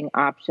that's being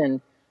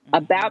optioned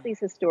about these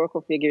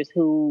historical figures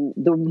who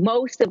the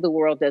most of the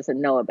world doesn't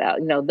know about.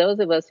 Those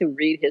of us who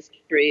read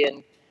history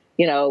and,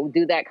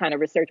 do that kind of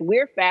research,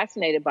 we're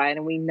fascinated by it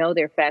and we know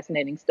they're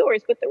fascinating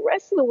stories, but the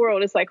rest of the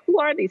world is like, who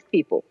are these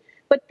people?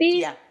 But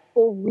these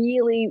people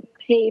really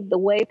paved the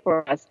way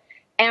for us.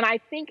 And I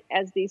think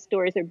as these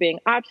stories are being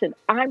optioned,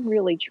 I'm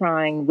really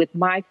trying with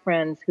my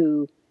friends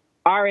who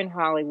are in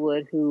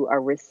Hollywood, who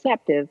are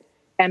receptive,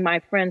 and my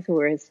friends who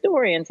are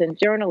historians and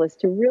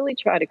journalists, to really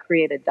try to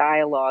create a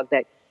dialogue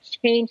that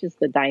changes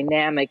the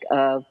dynamic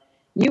of,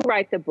 you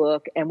write the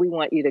book and we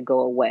want you to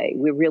go away.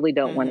 We really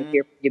don't want to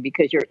hear from you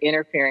because you're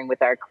interfering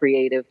with our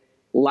creative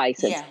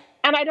license. Yeah.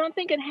 And I don't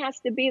think it has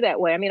to be that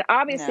way. I mean,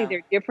 obviously there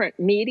are different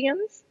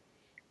mediums,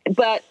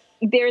 but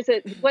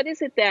what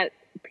is it that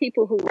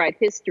people who write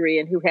history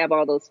and who have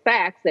all those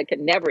facts that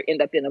can never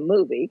end up in a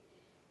movie,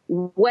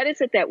 what is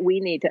it that we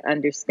need to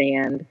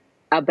understand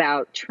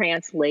about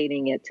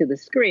translating it to the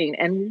screen?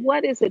 And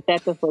what is it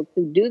that the folks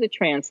who do the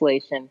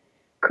translation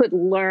could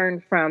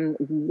learn from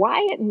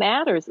why it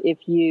matters if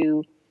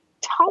you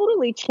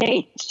totally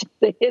change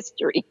the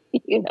history?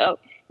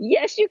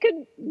 Yes, you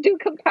can do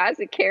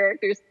composite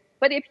characters,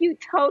 but if you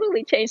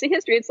totally change the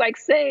history, it's like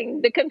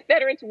saying the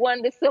Confederates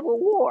won the Civil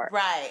War.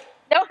 Right.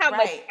 How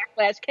much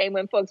backlash came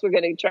when folks were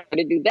going to try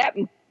to do that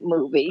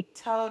movie.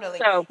 Totally.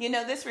 So,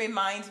 this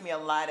reminds me a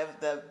lot of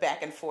the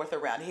back and forth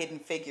around Hidden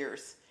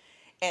Figures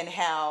and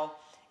how,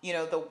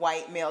 the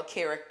white male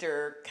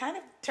character kind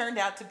of turned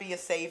out to be a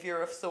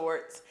savior of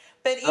sorts.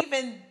 But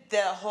even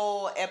the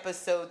whole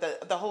episode,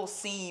 the whole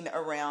scene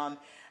around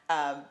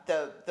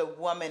the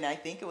woman, I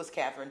think it was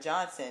Katherine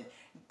Johnson,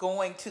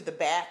 going to the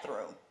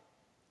bathroom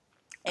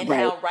and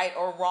how right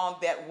or wrong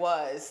that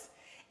was,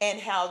 and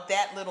how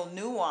that little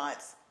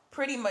nuance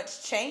pretty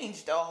much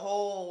changed the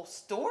whole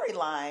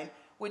storyline,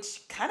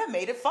 which kind of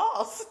made it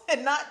false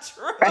and not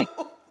true. Right.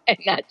 And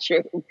not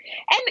true. And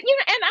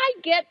and I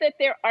get that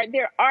there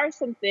are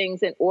some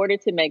things, in order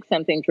to make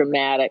something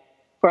dramatic,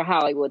 for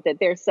Hollywood, that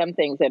there's some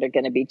things that are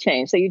going to be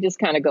changed. So you just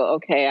kind of go,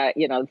 okay,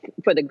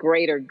 for the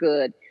greater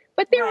good.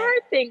 But there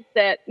Right. are things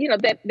that,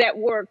 that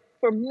were,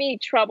 for me,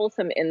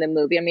 troublesome in the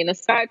movie. I mean,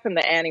 aside from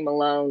the Annie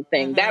Malone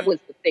thing, that was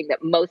the thing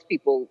that most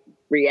people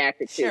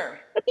reacted to. Sure.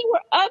 But there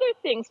were other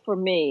things for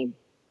me.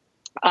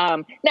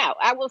 Now,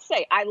 I will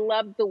say, I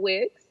loved the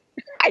wigs.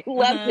 I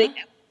loved the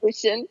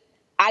evolution.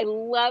 I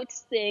loved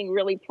seeing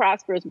really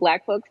prosperous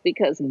Black folks,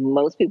 because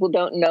most people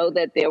don't know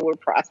that there were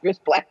prosperous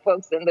Black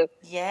folks in the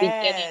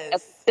beginning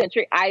of the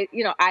century.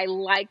 I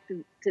like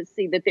to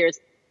see that there's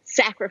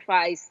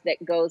sacrifice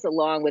that goes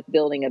along with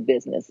building a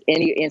business.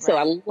 And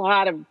so a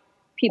lot of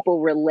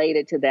people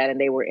related to that, and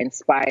they were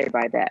inspired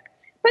by that.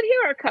 But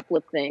here are a couple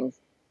of things.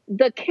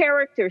 The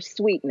character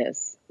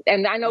sweetness.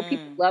 And I know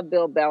people love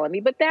Bill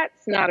Bellamy, but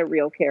that's not a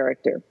real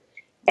character.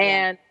 Yeah.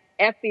 And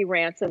F.B.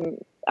 Ransom,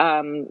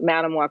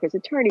 Madam Walker's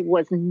attorney,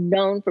 was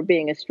known for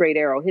being a straight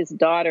arrow. His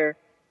daughter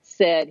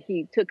said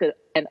he took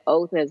an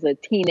oath as a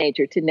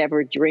teenager to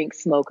never drink,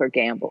 smoke, or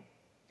gamble.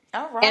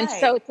 All right. And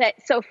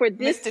so for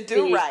this, Mr.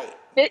 Do Right.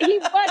 He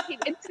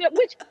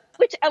was,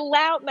 which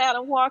allowed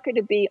Madam Walker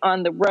to be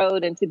on the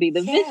road and to be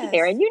the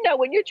visionary. And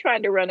when you're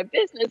trying to run a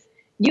business,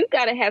 you've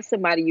got to have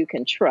somebody you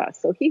can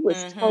trust. So he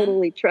was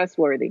totally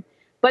trustworthy.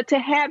 But to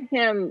have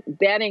him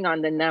betting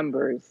on the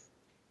numbers,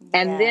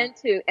 and then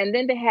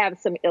to have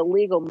some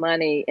illegal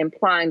money,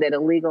 implying that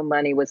illegal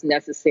money was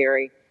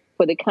necessary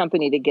for the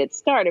company to get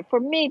started,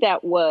 for me,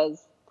 that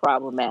was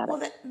problematic.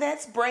 Well,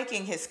 that's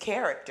breaking his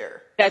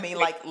character.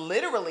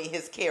 Literally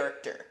his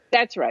character.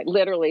 That's right,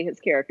 literally his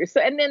character.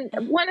 So, and then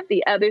one of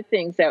the other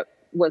things that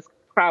was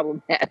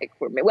problematic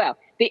for me, well,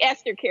 the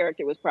Esther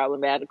character was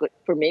problematic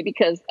for me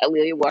because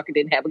A'Lelia Walker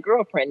didn't have a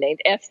girlfriend named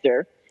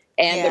Esther,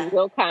 and the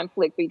real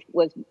conflict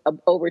was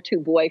over two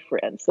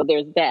boyfriends. So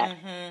there's that.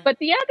 But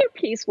the other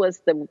piece was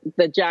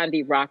the John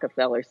D.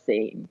 Rockefeller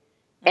scene.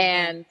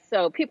 And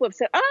so people have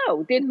said,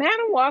 oh, did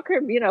Madam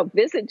Walker,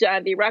 visit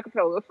John D.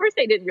 Rockefeller? Well, first,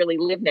 they didn't really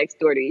live next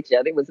door to each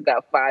other. It was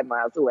about 5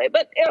 miles away.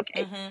 But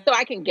okay, so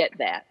I can get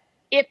that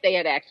if they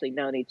had actually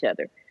known each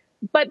other.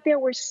 But there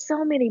were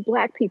so many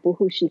Black people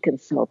who she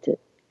consulted.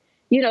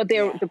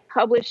 The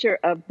publisher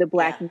of the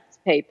Black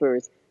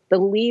newspapers, the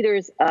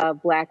leaders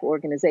of Black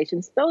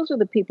organizations. Those were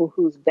the people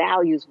whose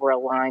values were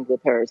aligned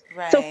with hers.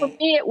 Right. So for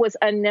me, it was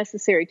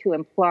unnecessary to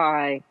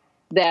imply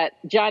that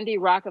John D.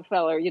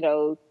 Rockefeller,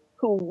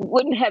 who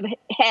wouldn't have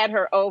had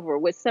her over,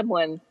 was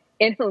someone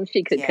in whom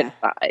she could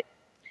confide.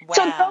 Wow.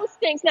 So those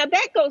things, now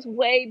that goes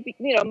way,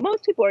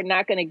 most people are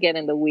not going to get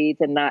in the weeds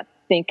and not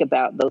think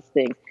about those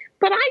things.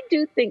 But I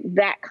do think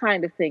that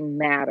kind of thing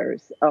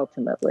matters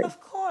ultimately.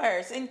 Of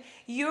course. And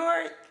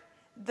you're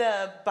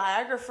the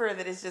biographer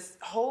that is just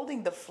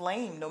holding the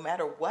flame no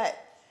matter what.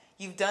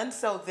 You've done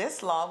so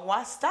this long.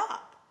 Why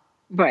stop?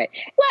 Right.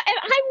 Well, and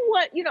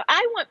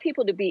I want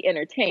people to be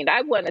entertained.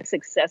 I want a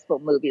successful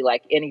movie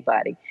like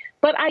anybody.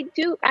 But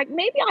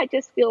maybe I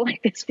just feel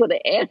like this for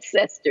the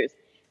ancestors,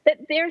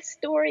 that their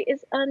story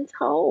is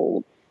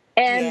untold.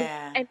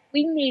 And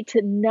we need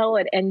to know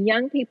it. And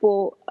young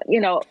people,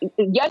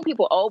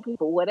 old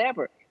people,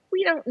 whatever,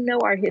 we don't know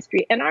our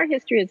history. And our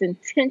history has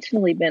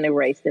intentionally been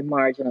erased and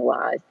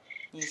marginalized.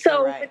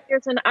 If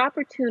there's an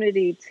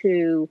opportunity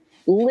to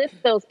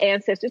lift those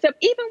ancestors up,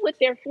 even with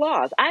their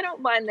flaws. I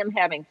don't mind them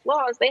having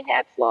flaws. They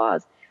had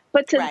flaws.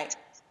 But to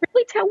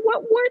really tell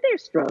what were their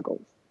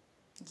struggles.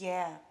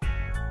 Yeah.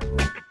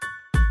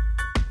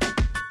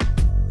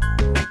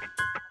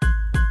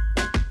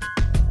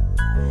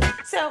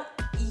 So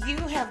you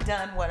have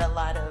done what a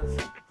lot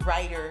of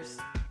writers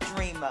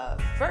dream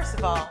of. First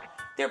of all,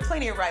 there are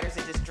plenty of writers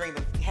that just dream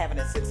of having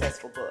a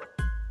successful book.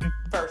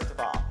 First of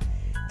all.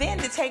 Then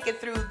to take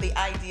it through the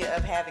idea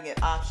of having it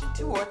optioned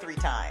 2 or 3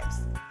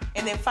 times.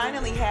 And then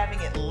finally having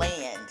it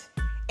land.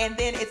 And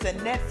then it's a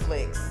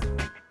Netflix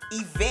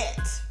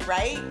event,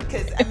 right?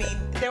 Because,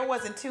 there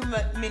wasn't too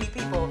many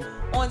people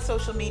on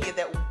social media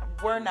that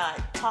were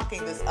not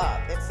talking this up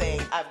and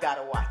saying, I've got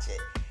to watch it.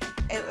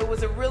 And it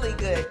was a really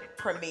good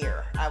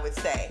premiere, I would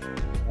say.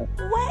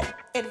 What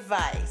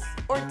advice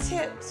or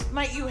tips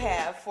might you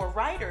have for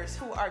writers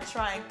who are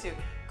trying to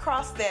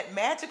cross that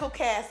magical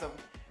chasm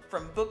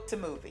from book to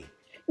movie?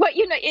 Well,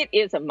 it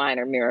is a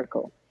minor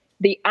miracle.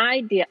 The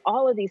idea,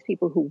 all of these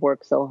people who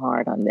work so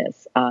hard on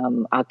this,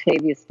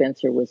 Octavia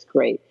Spencer was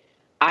great.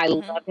 I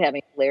loved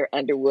having Blair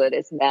Underwood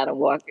as Madam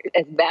Walker,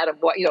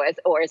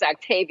 as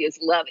Octavia's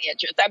love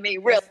interest. Really.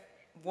 That's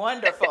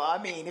wonderful.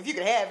 If you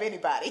could have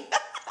anybody.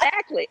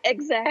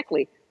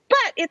 Exactly.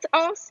 But it's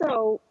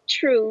also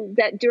true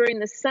that during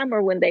the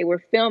summer when they were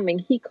filming,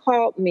 he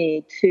called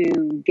me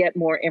to get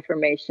more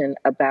information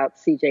about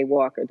C.J.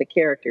 Walker, the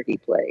character he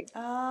played.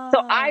 Oh. So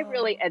I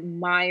really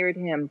admired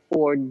him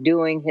for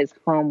doing his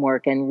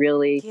homework and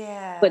really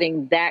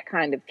putting that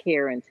kind of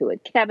care into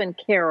it. Kevin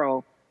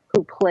Carroll,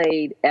 who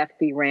played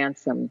F.B.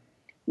 Ransom,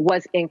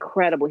 was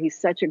incredible. He's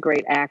such a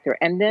great actor.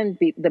 And then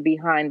the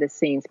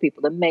behind-the-scenes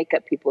people, the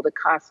makeup people, the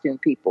costume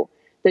people,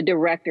 the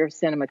director of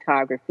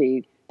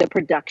cinematography, the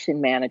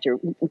production manager,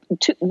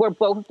 were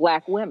both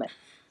Black women.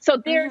 So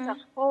there's a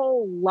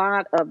whole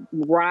lot of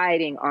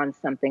riding on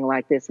something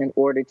like this in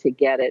order to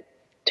get it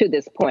to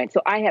this point.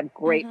 So I have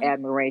great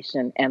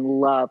admiration and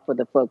love for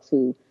the folks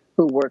who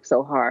work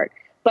so hard.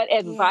 But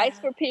advice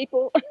for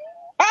people.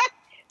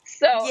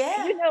 So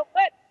Yeah. you know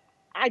what?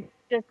 I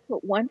just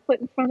put one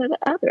foot in front of the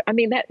other. I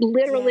mean, that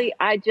literally,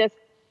 I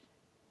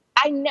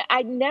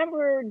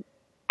never,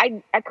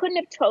 I couldn't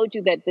have told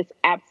you that this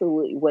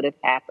absolutely would have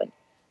happened.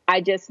 I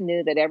just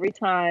knew that every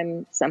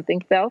time something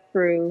fell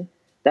through,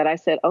 that I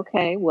said,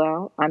 okay,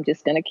 well, I'm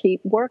just going to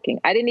keep working.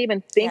 I didn't even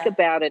think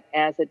about it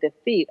as a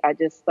defeat. I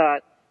just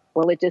thought,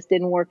 well, it just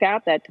didn't work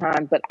out that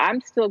time, but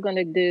I'm still going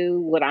to do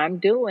what I'm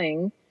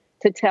doing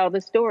to tell the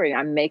story.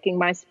 I'm making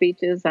my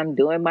speeches. I'm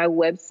doing my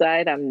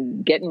website.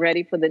 I'm getting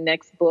ready for the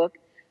next book.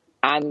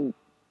 I'm,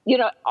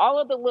 all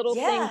of the little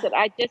things that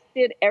I just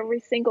did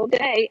every single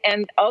day.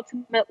 And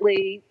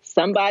ultimately,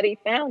 somebody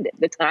found it.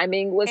 The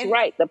timing was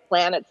right. The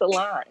planets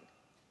aligned.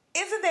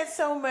 Isn't that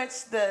so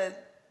much the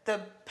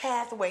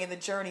pathway and the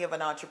journey of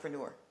an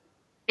entrepreneur?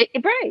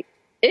 Right.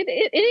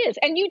 It is.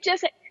 And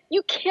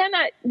you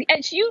cannot,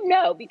 as you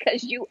know,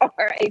 because you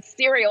are a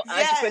serial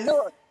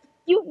entrepreneur,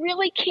 you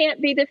really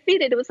can't be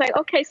defeated. It was like,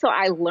 okay, so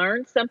I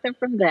learned something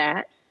from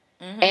that.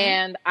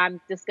 And I'm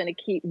just going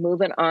to keep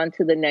moving on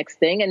to the next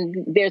thing.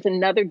 And there's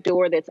another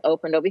door that's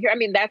opened over here. I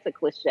mean, that's a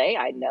cliche,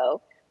 I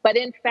know. But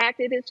in fact,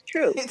 it is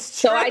true. It's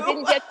true. So I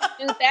didn't get to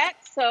do that.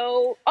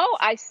 So,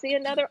 I see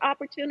another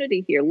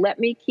opportunity here. Let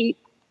me keep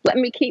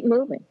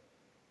moving.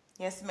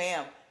 Yes,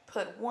 ma'am.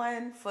 Put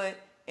one foot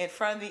in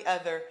front of the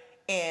other.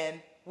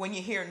 And when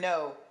you hear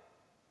no,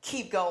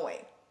 keep going.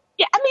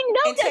 Yeah, I mean,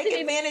 no and doesn't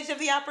take advantage of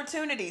the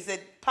opportunities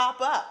that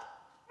pop up.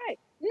 Right.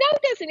 No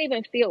doesn't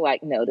even feel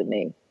like no to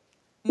me.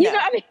 No. You know,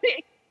 I mean,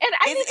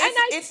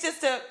 it's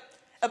just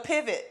a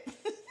pivot.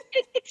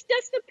 It's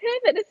just a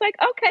pivot. It's like,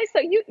 okay,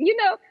 so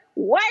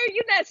why are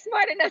you not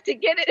smart enough to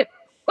get it?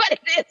 What it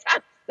is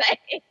I'm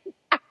saying?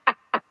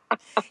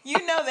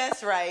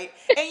 That's right.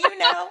 And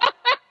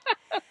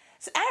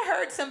so I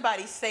heard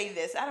somebody say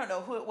this. I don't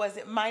know who it was.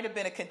 It might have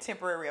been a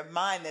contemporary of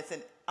mine that's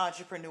an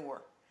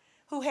entrepreneur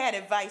who had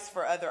advice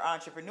for other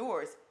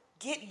entrepreneurs.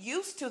 Get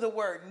used to the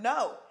word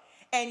no.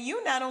 And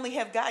you not only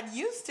have gotten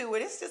used to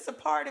it, it's just a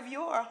part of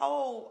your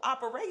whole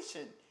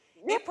operation.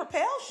 It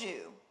propels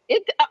you.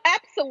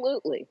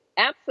 Absolutely.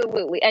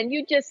 Absolutely. And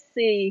you just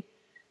see,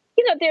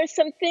 there's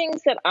some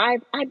things that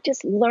I've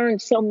just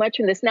learned so much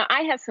from this. Now,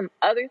 I have some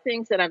other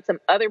things some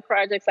other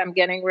projects I'm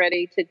getting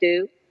ready to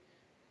do.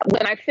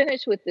 When I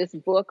finish with this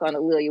book on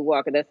A'Lelia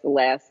Walker, that's the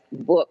last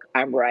book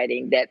I'm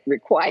writing that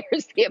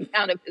requires the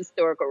amount of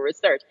historical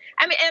research.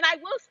 I mean, and I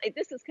will say,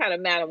 this is kind of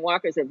Madam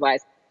Walker's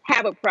advice.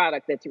 Have a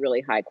product that's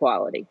really high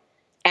quality.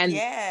 And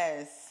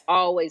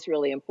always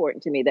really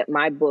important to me that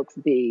my books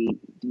be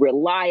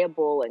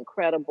reliable and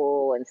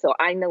credible. And so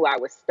I knew I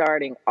was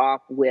starting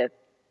off with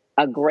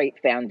a great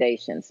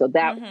foundation. So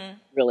that was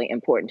really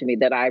important to me,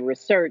 that I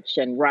research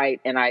and write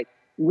and I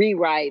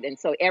rewrite. And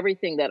so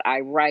everything that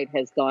I write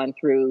has gone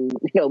through,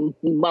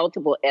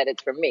 multiple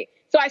edits from me.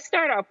 So I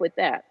start off with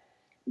that.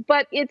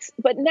 But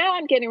now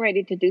I'm getting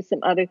ready to do some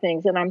other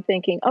things. And I'm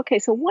thinking, okay,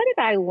 so what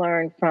did I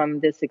learn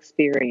from this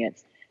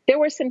experience? There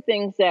were some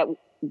things that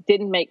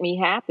didn't make me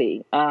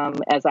happy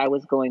as I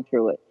was going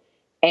through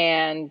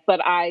it. But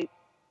I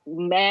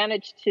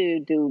managed to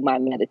do my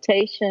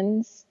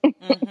meditations.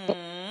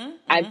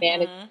 I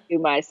managed to do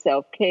my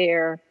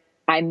self-care.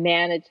 I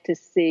managed to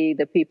see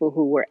the people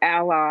who were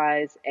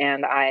allies,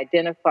 and I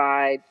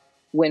identified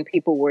when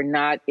people were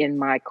not in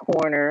my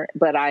corner,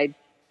 but I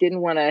didn't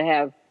want to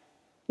have,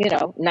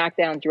 knock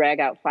down, drag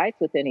out fights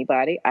with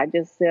anybody. I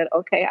just said,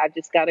 okay, I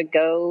just got to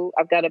go.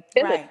 I've got to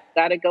pivot,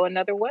 got to go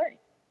another way.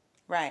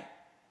 Right.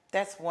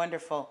 That's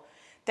wonderful.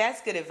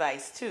 That's good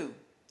advice too,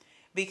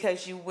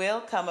 because you will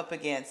come up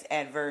against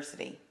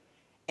adversity,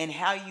 and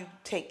how you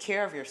take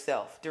care of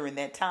yourself during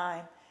that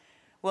time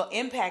will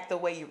impact the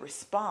way you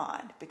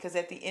respond, because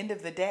at the end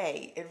of the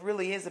day, it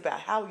really is about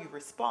how you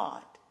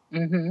respond.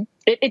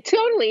 It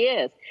totally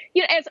is.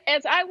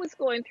 As I was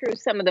going through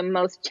some of the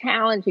most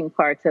challenging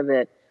parts of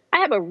it, I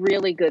have a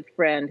really good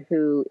friend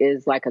who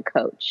is like a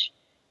coach.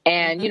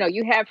 And,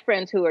 you have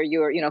friends who are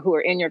who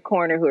are in your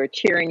corner, who are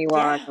cheering you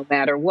on no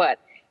matter what.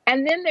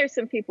 And then there's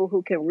some people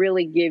who can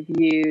really give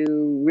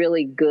you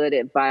really good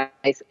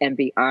advice and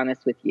be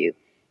honest with you.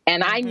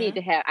 And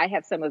I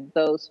have some of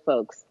those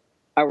folks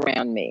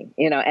around me,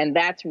 and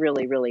that's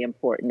really, really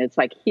important. It's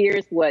like,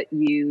 here's what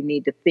you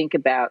need to think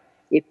about.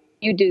 If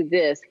you do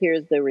this,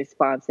 here's the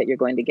response that you're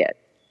going to get.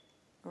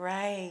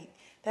 Right.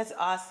 That's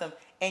awesome.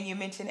 And you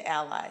mentioned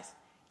allies.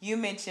 You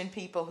mentioned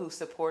people who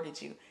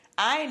supported you.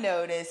 I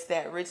noticed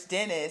that Rich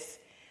Dennis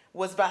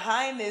was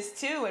behind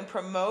this too and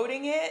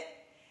promoting it.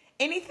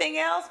 Anything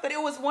else? But it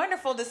was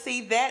wonderful to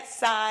see that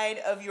side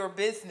of your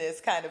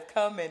business kind of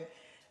come and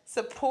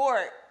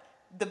support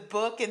the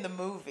book and the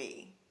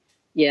movie.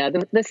 Yeah,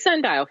 the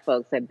Sundial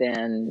folks have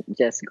been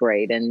just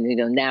great. And,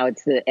 now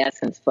it's the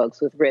Essence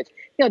folks with Rich.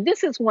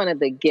 This is one of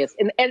the gifts.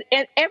 And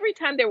every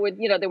time there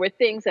were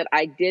things that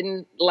I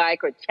didn't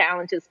like or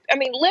challenges. I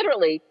mean,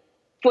 literally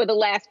for the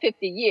last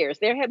 50 years.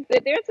 There's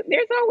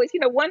always,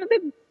 one of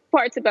the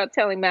parts about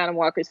telling Madam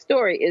Walker's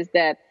story is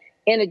that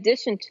in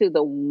addition to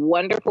the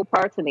wonderful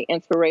parts and the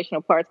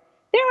inspirational parts,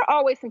 there are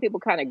always some people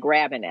kind of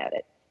grabbing at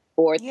it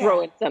or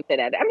throwing something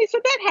at it. I mean, so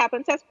that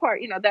happens. That's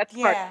part, that's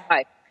part of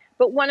life.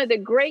 But one of the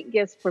great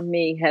gifts for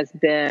me has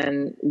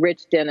been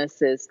Rich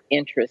Dennis's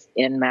interest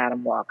in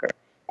Madam Walker.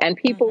 And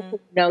people who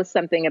know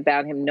something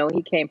about him know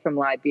he came from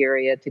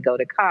Liberia to go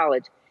to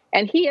college.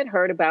 And he had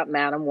heard about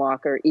Madam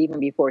Walker even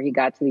before he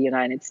got to the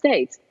United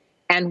States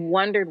and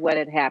wondered what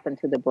had happened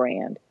to the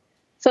brand.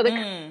 So the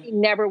company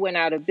never went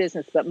out of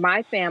business, but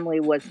my family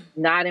was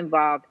not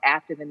involved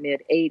after the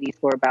mid-'80s.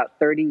 For about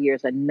 30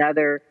 years,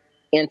 another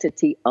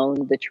entity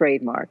owned the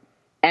trademark.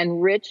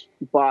 And Rich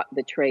bought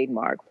the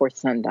trademark for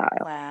Sundial.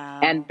 Wow.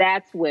 And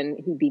that's when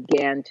he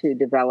began to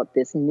develop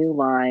this new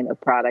line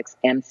of products,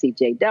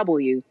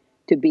 MCJW,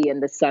 to be in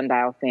the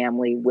Sundial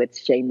family with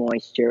Shea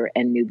Moisture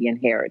and Nubian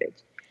Heritage.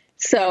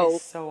 So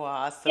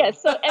awesome. Yeah.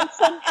 So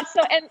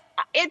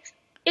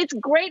it's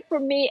great for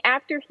me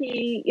after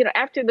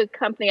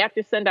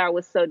after Sundial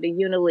was sold to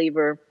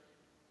Unilever,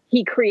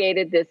 he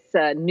created this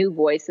New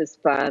Voices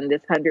Fund,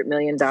 this $100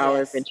 million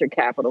venture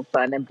capital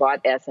fund, and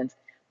bought Essence.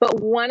 But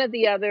one of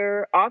the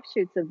other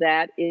offshoots of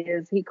that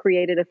is he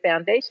created a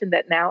foundation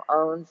that now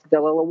owns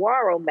Villa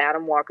Lawaro,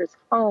 Madam Walker's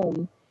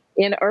home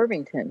in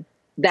Irvington.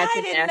 I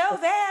didn't know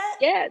that.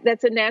 Yeah,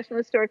 that's a National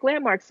Historic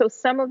Landmark. So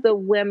some of the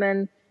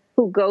women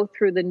who go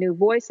through the New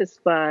Voices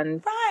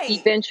Fund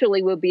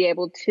eventually will be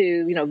able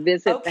to,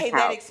 visit the house. Okay,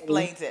 that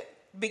explains it.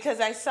 Because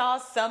I saw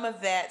some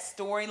of that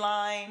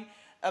storyline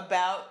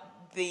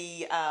about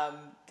the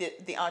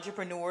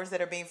entrepreneurs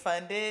that are being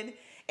funded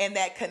and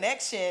that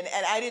connection,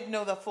 and I didn't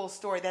know the full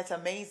story. That's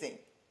amazing.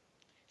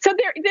 So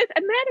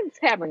Madam's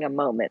having a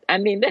moment. I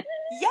mean,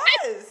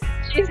 yes,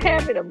 she's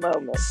having a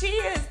moment. She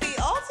is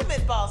the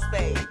ultimate boss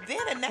babe, then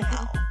and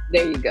now.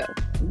 There you go.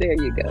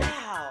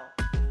 Wow.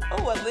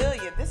 Oh,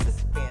 A'Lelia, this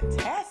is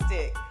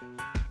fantastic.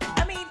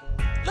 I mean,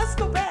 let's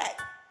go back.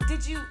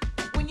 Did you,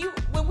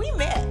 when we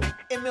met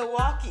in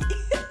Milwaukee,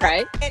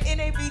 right, at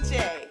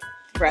NABJ,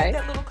 right, at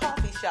that little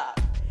coffee shop,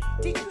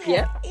 did you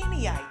have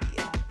any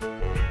idea?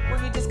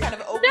 Were you just kind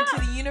of open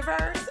to the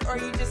universe, or are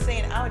you just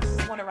saying, I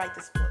just want to write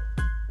this book?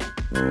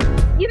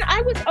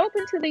 I was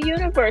open to the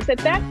universe. At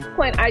that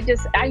point, I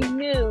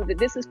knew that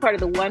this is part of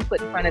the one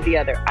foot in front of the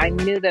other. I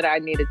knew that I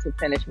needed to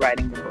finish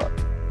writing the book.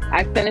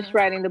 I finished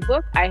writing the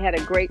book. I had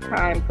a great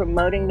time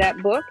promoting that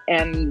book,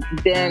 and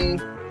then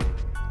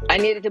I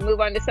needed to move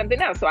on to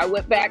something else. So I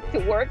went back to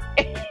work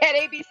at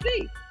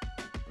ABC,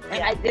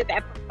 and I did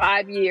that for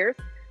 5 years.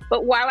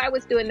 But while I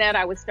was doing that,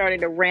 I was starting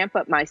to ramp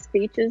up my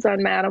speeches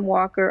on Madam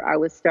Walker. I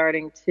was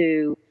starting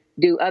to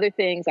do other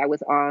things. I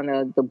was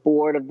on the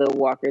board of the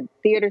Walker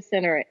Theater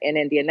Center in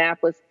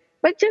Indianapolis,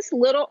 but just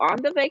little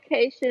on the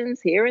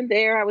vacations here and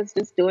there. I was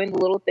just doing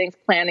little things,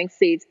 planting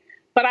seeds.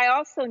 But I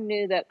also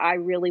knew that I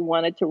really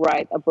wanted to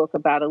write a book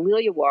about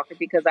A'Lelia Walker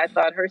because I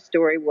thought her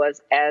story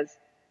was as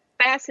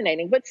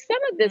fascinating. But some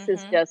of this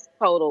is just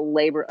total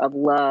labor of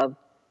love,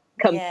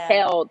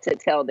 compelled to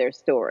tell their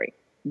story.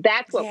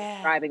 That's what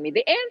was driving me.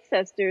 The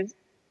ancestors,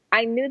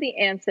 I knew the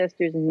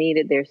ancestors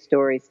needed their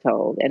stories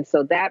told. And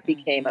so that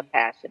became a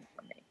passion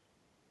for me.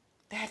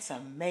 That's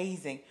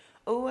amazing.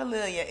 Oh,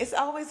 A'Lelia, it's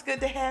always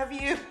good to have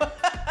you.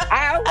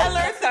 I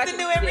learn something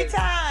new every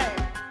time.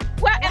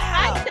 Well, and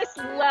I just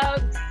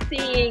love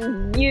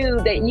seeing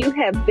that you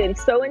have been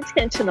so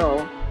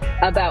intentional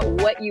about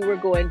what you were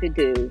going to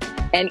do.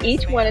 And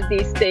each one of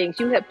these things,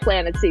 you have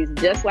planted seeds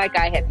just like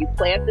I have. You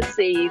plant the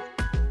seeds,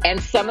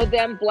 and some of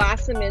them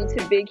blossom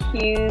into big,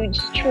 huge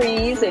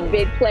trees and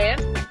big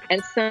plants.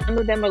 And some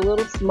of them are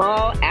little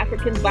small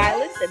African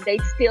violets, and they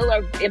still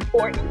are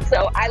important.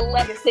 So I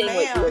love seeing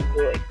what you are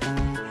doing.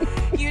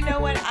 You know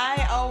what?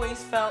 I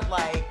always felt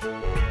like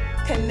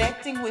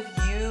connecting with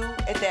you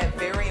at that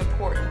very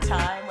important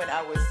time when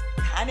I was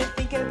kind of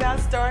thinking about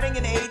starting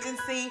an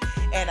agency,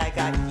 and I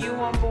got you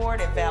on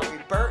board and Valerie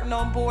Burton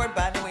on board.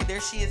 By the way,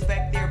 there she is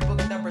back there,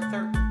 book number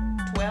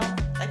 12,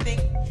 I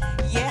think.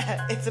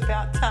 Yeah, it's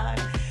about time.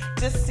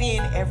 Just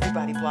seeing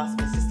everybody blossom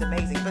is just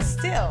amazing. But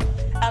still,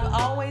 I've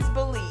always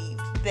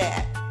believed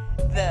that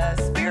the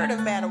spirit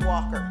of Madam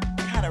Walker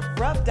kind of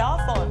rubbed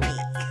off on me.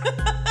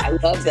 I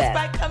love that. Just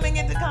by coming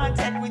into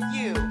contact with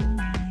you.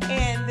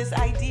 And this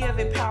idea of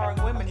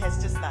empowering women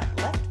has just not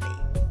left me.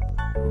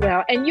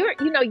 Well, and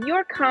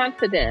your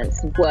confidence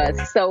was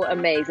so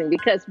amazing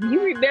because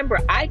you remember,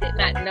 I did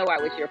not know I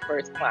was your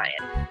first client.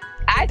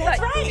 That's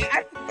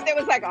right. There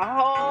was like a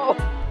whole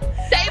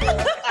stable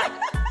of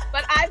clients,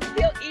 but I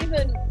feel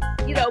even,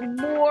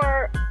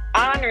 more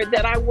honored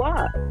that I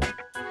was.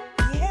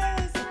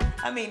 Yes.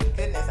 I mean,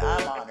 goodness,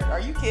 I'm honored.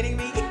 Are you kidding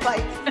me?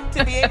 Like,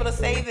 to be able to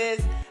say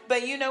this.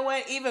 But you know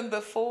what? Even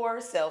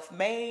before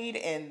Self-Made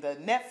and the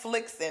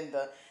Netflix and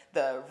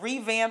the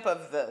revamp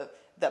of the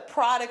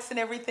products and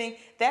everything,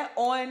 that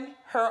On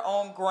Her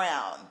Own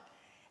Ground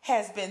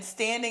has been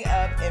standing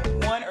up in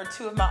one or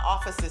two of my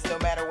offices no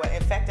matter what.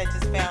 In fact, I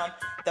just found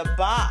the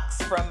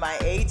box from my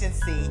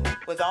agency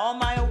with all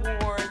my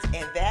awards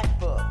and that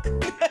book.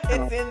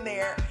 It's in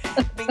there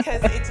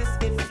because it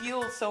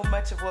fueled so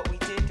much of what we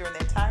did during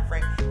that time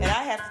frame. And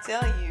I have to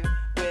tell you,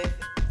 with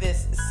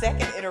this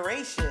second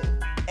iteration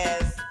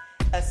as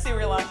a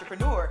serial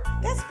entrepreneur,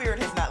 that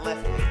spirit has not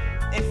left me.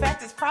 In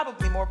fact, it's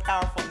probably more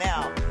powerful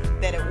now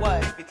than it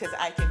was because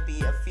I can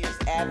be a fierce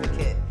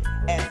advocate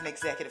as an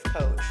executive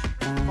coach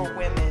for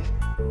women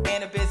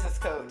and a business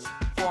coach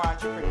for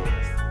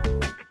entrepreneurs.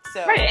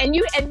 So, right, and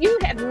you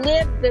have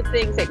lived the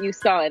things that you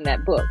saw in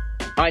that book.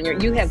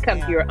 You have come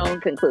to your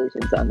own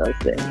conclusions on those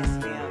things.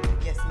 Yes, ma'am.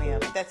 Yes, ma'am.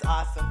 That's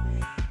awesome.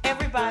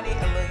 Everybody,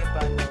 A'Lelia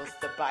Bundles,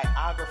 the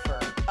biographer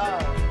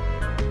of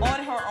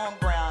On Her Own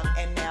Ground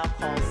and now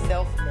called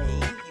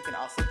Self-Made. You can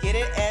also get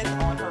it as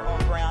On Her Own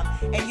Ground.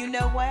 And you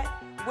know what?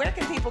 Where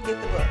can people get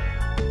the book?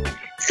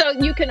 So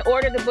you can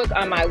order the book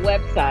on my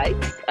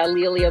websites,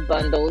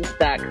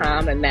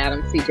 aleliabundles.com and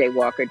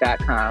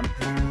madamcjwalker.com.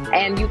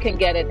 And you can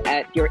get it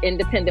at your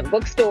independent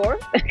bookstore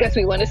because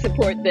we want to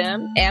support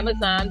them,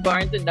 Amazon,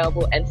 Barnes &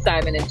 Noble, and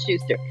Simon &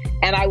 Schuster.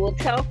 And I will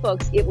tell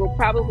folks it will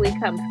probably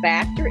come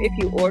faster if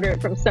you order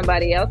it from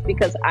somebody else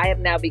because I have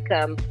now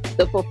become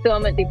the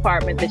fulfillment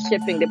department, the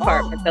shipping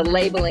department, the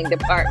labeling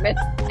department.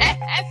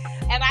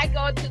 And I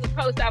go to the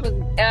post office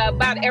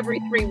about every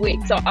 3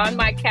 weeks. So on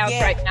my couch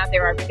right now,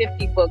 there are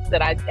 50 books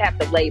that I have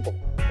to label.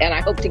 And I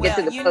hope to get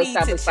to the post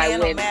office by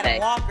Wednesday. You need to channel Madam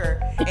Walker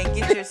and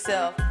get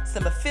yourself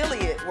some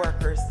affiliate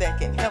workers that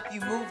can help you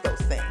move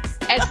those things.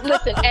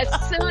 Listen, as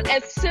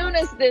soon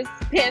as this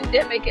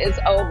pandemic is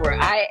over,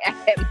 I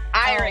am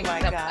hiring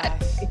somebody.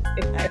 Gosh.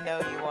 I know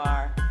you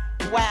are.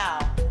 Wow.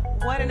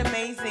 What an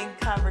amazing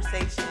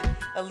conversation,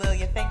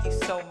 A'Lelia. Thank you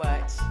so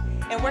much.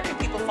 And where can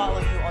people follow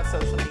you on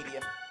social media?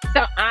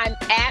 So I'm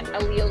at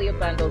A'Lelia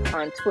Bundles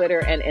on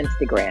Twitter and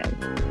Instagram.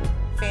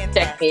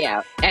 Fantastic. Check me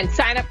out. And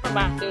sign up for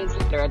my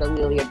newsletter at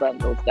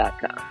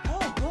aleliabundles.com.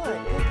 Oh, good.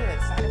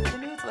 Sign up for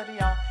the newsletter,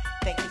 y'all.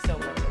 Thank you so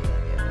much,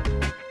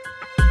 A'Lelia.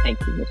 Thank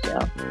you,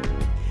 Michelle.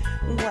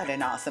 What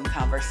an awesome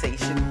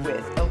conversation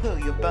with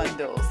A'Lelia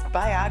Bundles,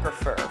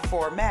 biographer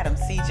for Madam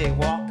C.J.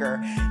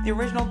 Walker, the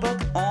original book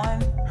On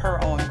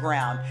Her Own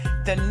Ground,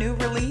 the new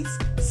release,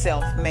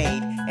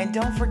 Self-Made, and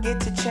don't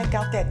forget to check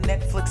out that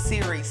Netflix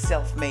series,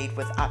 Self-Made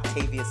with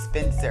Octavia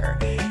Spencer,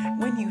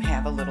 when you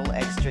have a little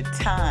extra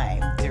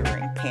time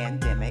during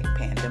pandemic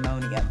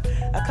pandemonium.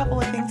 A couple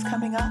of things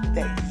coming up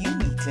that you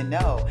need to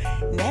know.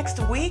 Next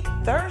week,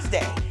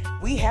 Thursday,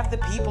 we have the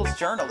People's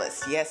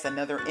Journalist. Yes,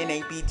 another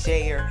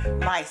NABJer,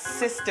 my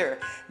sister,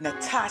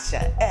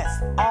 Natasha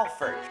S.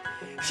 Alford.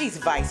 She's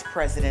Vice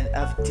President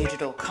of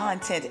Digital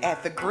Content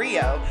at The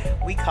Grio.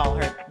 We call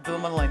her the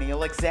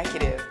Millennial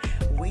Executive.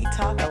 We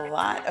talk a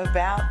lot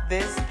about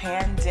this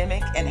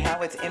pandemic and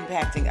how it's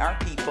impacting our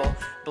people,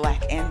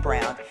 Black and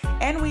brown.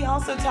 And we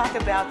also talk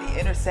about the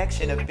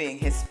intersection of being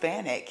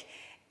Hispanic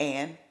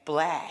and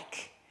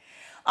Black.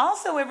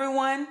 Also,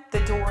 everyone,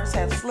 the doors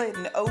have slid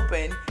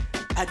open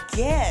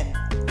again.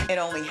 It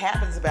only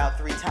happens about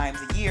 3 times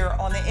a year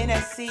on the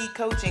NSC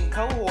coaching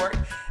cohort,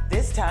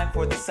 this time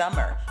for the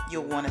summer.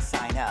 You'll want to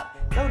sign up.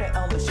 Go to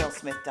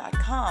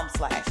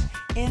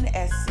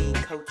elmichellesmith.com/NSC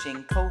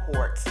coaching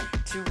cohorts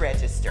to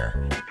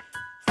register.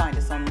 Find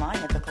us online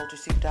at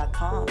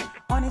theculturesoup.com,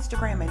 on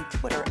Instagram and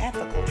Twitter at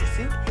The Culture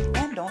Soup,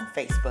 and on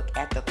Facebook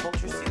at The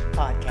Culture Soup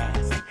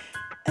Podcast.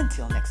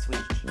 Until next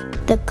week.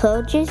 The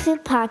Culture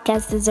Soup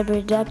Podcast is a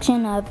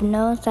production of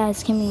No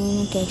Size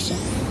Communication,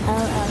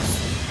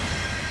 LLC.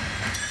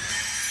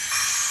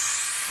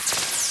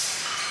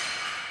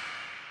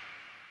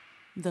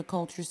 The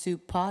Culture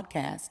Soup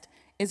Podcast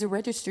is a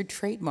registered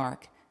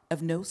trademark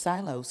of No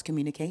Silos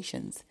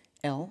Communications,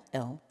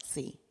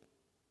 LLC.